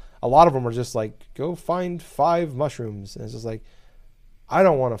 and a lot of them are just like, go find 5 mushrooms. And it's just like, I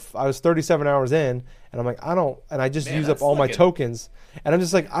don't want to. I was 37 hours in, and I'm like, and I just use up all my tokens, and I'm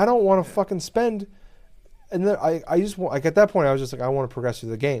just like, I don't want to fucking spend. And then I just want, like, at that point, I was just like, I want to progress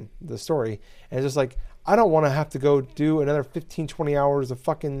through the game, the story, and it's just like, I don't want to have to go do another 15, 20 hours of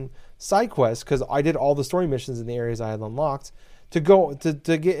fucking side quests because I did all the story missions in the areas I had unlocked to go to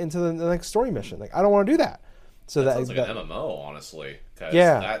get into the next story mission. Like, I don't want to do that. So that sounds like an MMO, honestly. Cause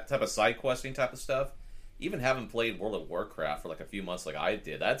yeah, that type of side questing type of stuff. Even having played World of Warcraft for like a few months, like I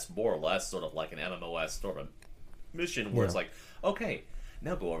did, that's more or less sort of like an MMOS sort of mission where it's like, okay,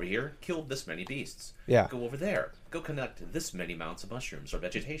 now go over here, kill this many beasts. Yeah. Go over there, go connect this many mounts of mushrooms or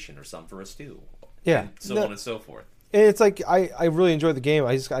vegetation or some for a stew. Yeah. And so on and so forth. And it's like I really enjoyed the game.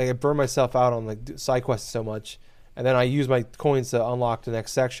 I burn myself out on like side quests so much, and then I use my coins to unlock the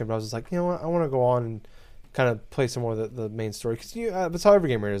next section. But I was just like, you know what, I want to go on and kind of play some more of the main story because that's how every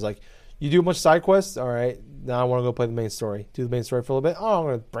gamer is. Like, you do a bunch of side quests, all right, now I want to go play the main story. Do the main story for a little bit. Oh, I'm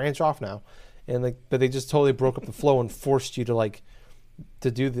going to branch off now. And like, but they just totally broke up the flow and forced you to like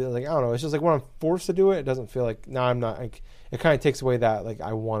to do the, like, I don't know. It's just like when I'm forced to do it, it doesn't feel like, no, I'm not, like, it kind of takes away that like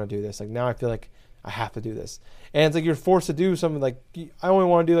I want to do this. Like, now I feel like I have to do this. And it's like you're forced to do something like, I only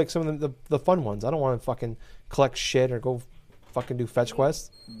want to do like some of the fun ones. I don't want to fucking collect shit or go fucking do fetch quests.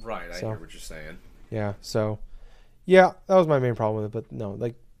 Right, I hear what you're saying. Yeah, so yeah, that was my main problem with it. But no,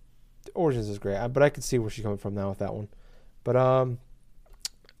 like, Origins is great, but I could see where she's coming from now with that one. But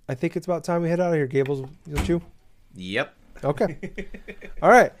I think it's about time we head out of here, Gables, don't you? Yep. Okay. All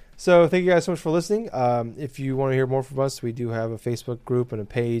right. So thank you guys so much for listening. If you want to hear more from us, we do have a Facebook group and a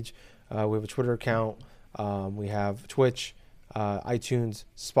page. We have a Twitter account. We have Twitch, iTunes,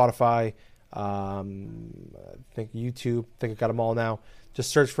 Spotify, I think YouTube. I think I got them all now.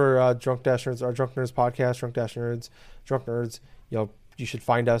 Just search for Drunk Dash Nerds, our Drunk Nerds podcast, Drunk Dash Nerds, Drunk Nerds. You should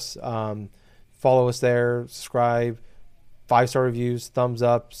find us. Follow us there. Subscribe. 5-star reviews, thumbs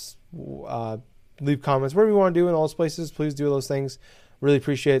ups, leave comments, whatever you want to do in all those places. Please do those things. Really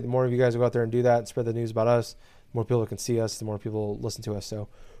appreciate it. The more of you guys will go out there and do that and spread the news about us, the more people can see us, the more people listen to us. So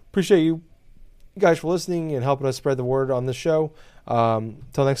appreciate you guys for listening and helping us spread the word on this show.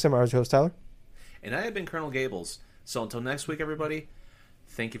 Until next time, I was your host, Tyler. And I have been Colonel Gables. So until next week, everybody,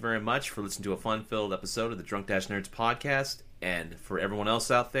 thank you very much for listening to a fun-filled episode of the Drunk Dash Nerds podcast. And for everyone else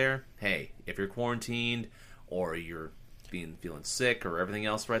out there, hey, if you're quarantined or you're feeling sick or everything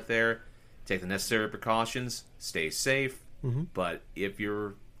else right there, take the necessary precautions, stay safe. Mm-hmm. But if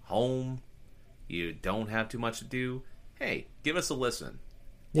you're home, you don't have too much to do, hey, give us a listen.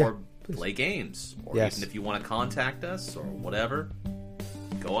 Yeah, or please. Play games. Or even if you want to contact us or whatever,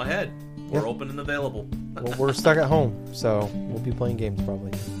 go ahead. We're open and available. Well, we're stuck at home, so we'll be playing games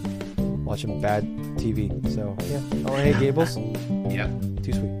probably. Watching bad TV. So, yeah. Oh, hey, Gables. Yeah.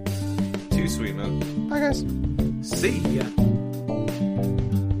 Too sweet. Too sweet, man. Bye, guys. See ya.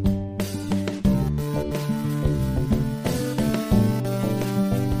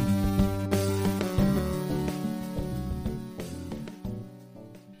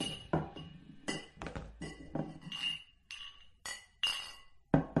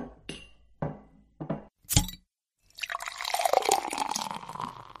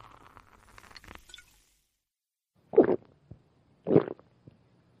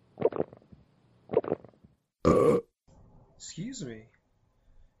 Excuse me.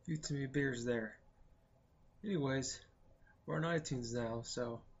 You too many beers there. Anyways, we're on iTunes now,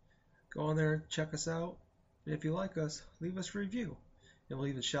 so go on there, check us out, and if you like us, leave us a review, and we'll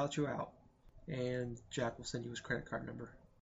even shout you out. And Jack will send you his credit card number.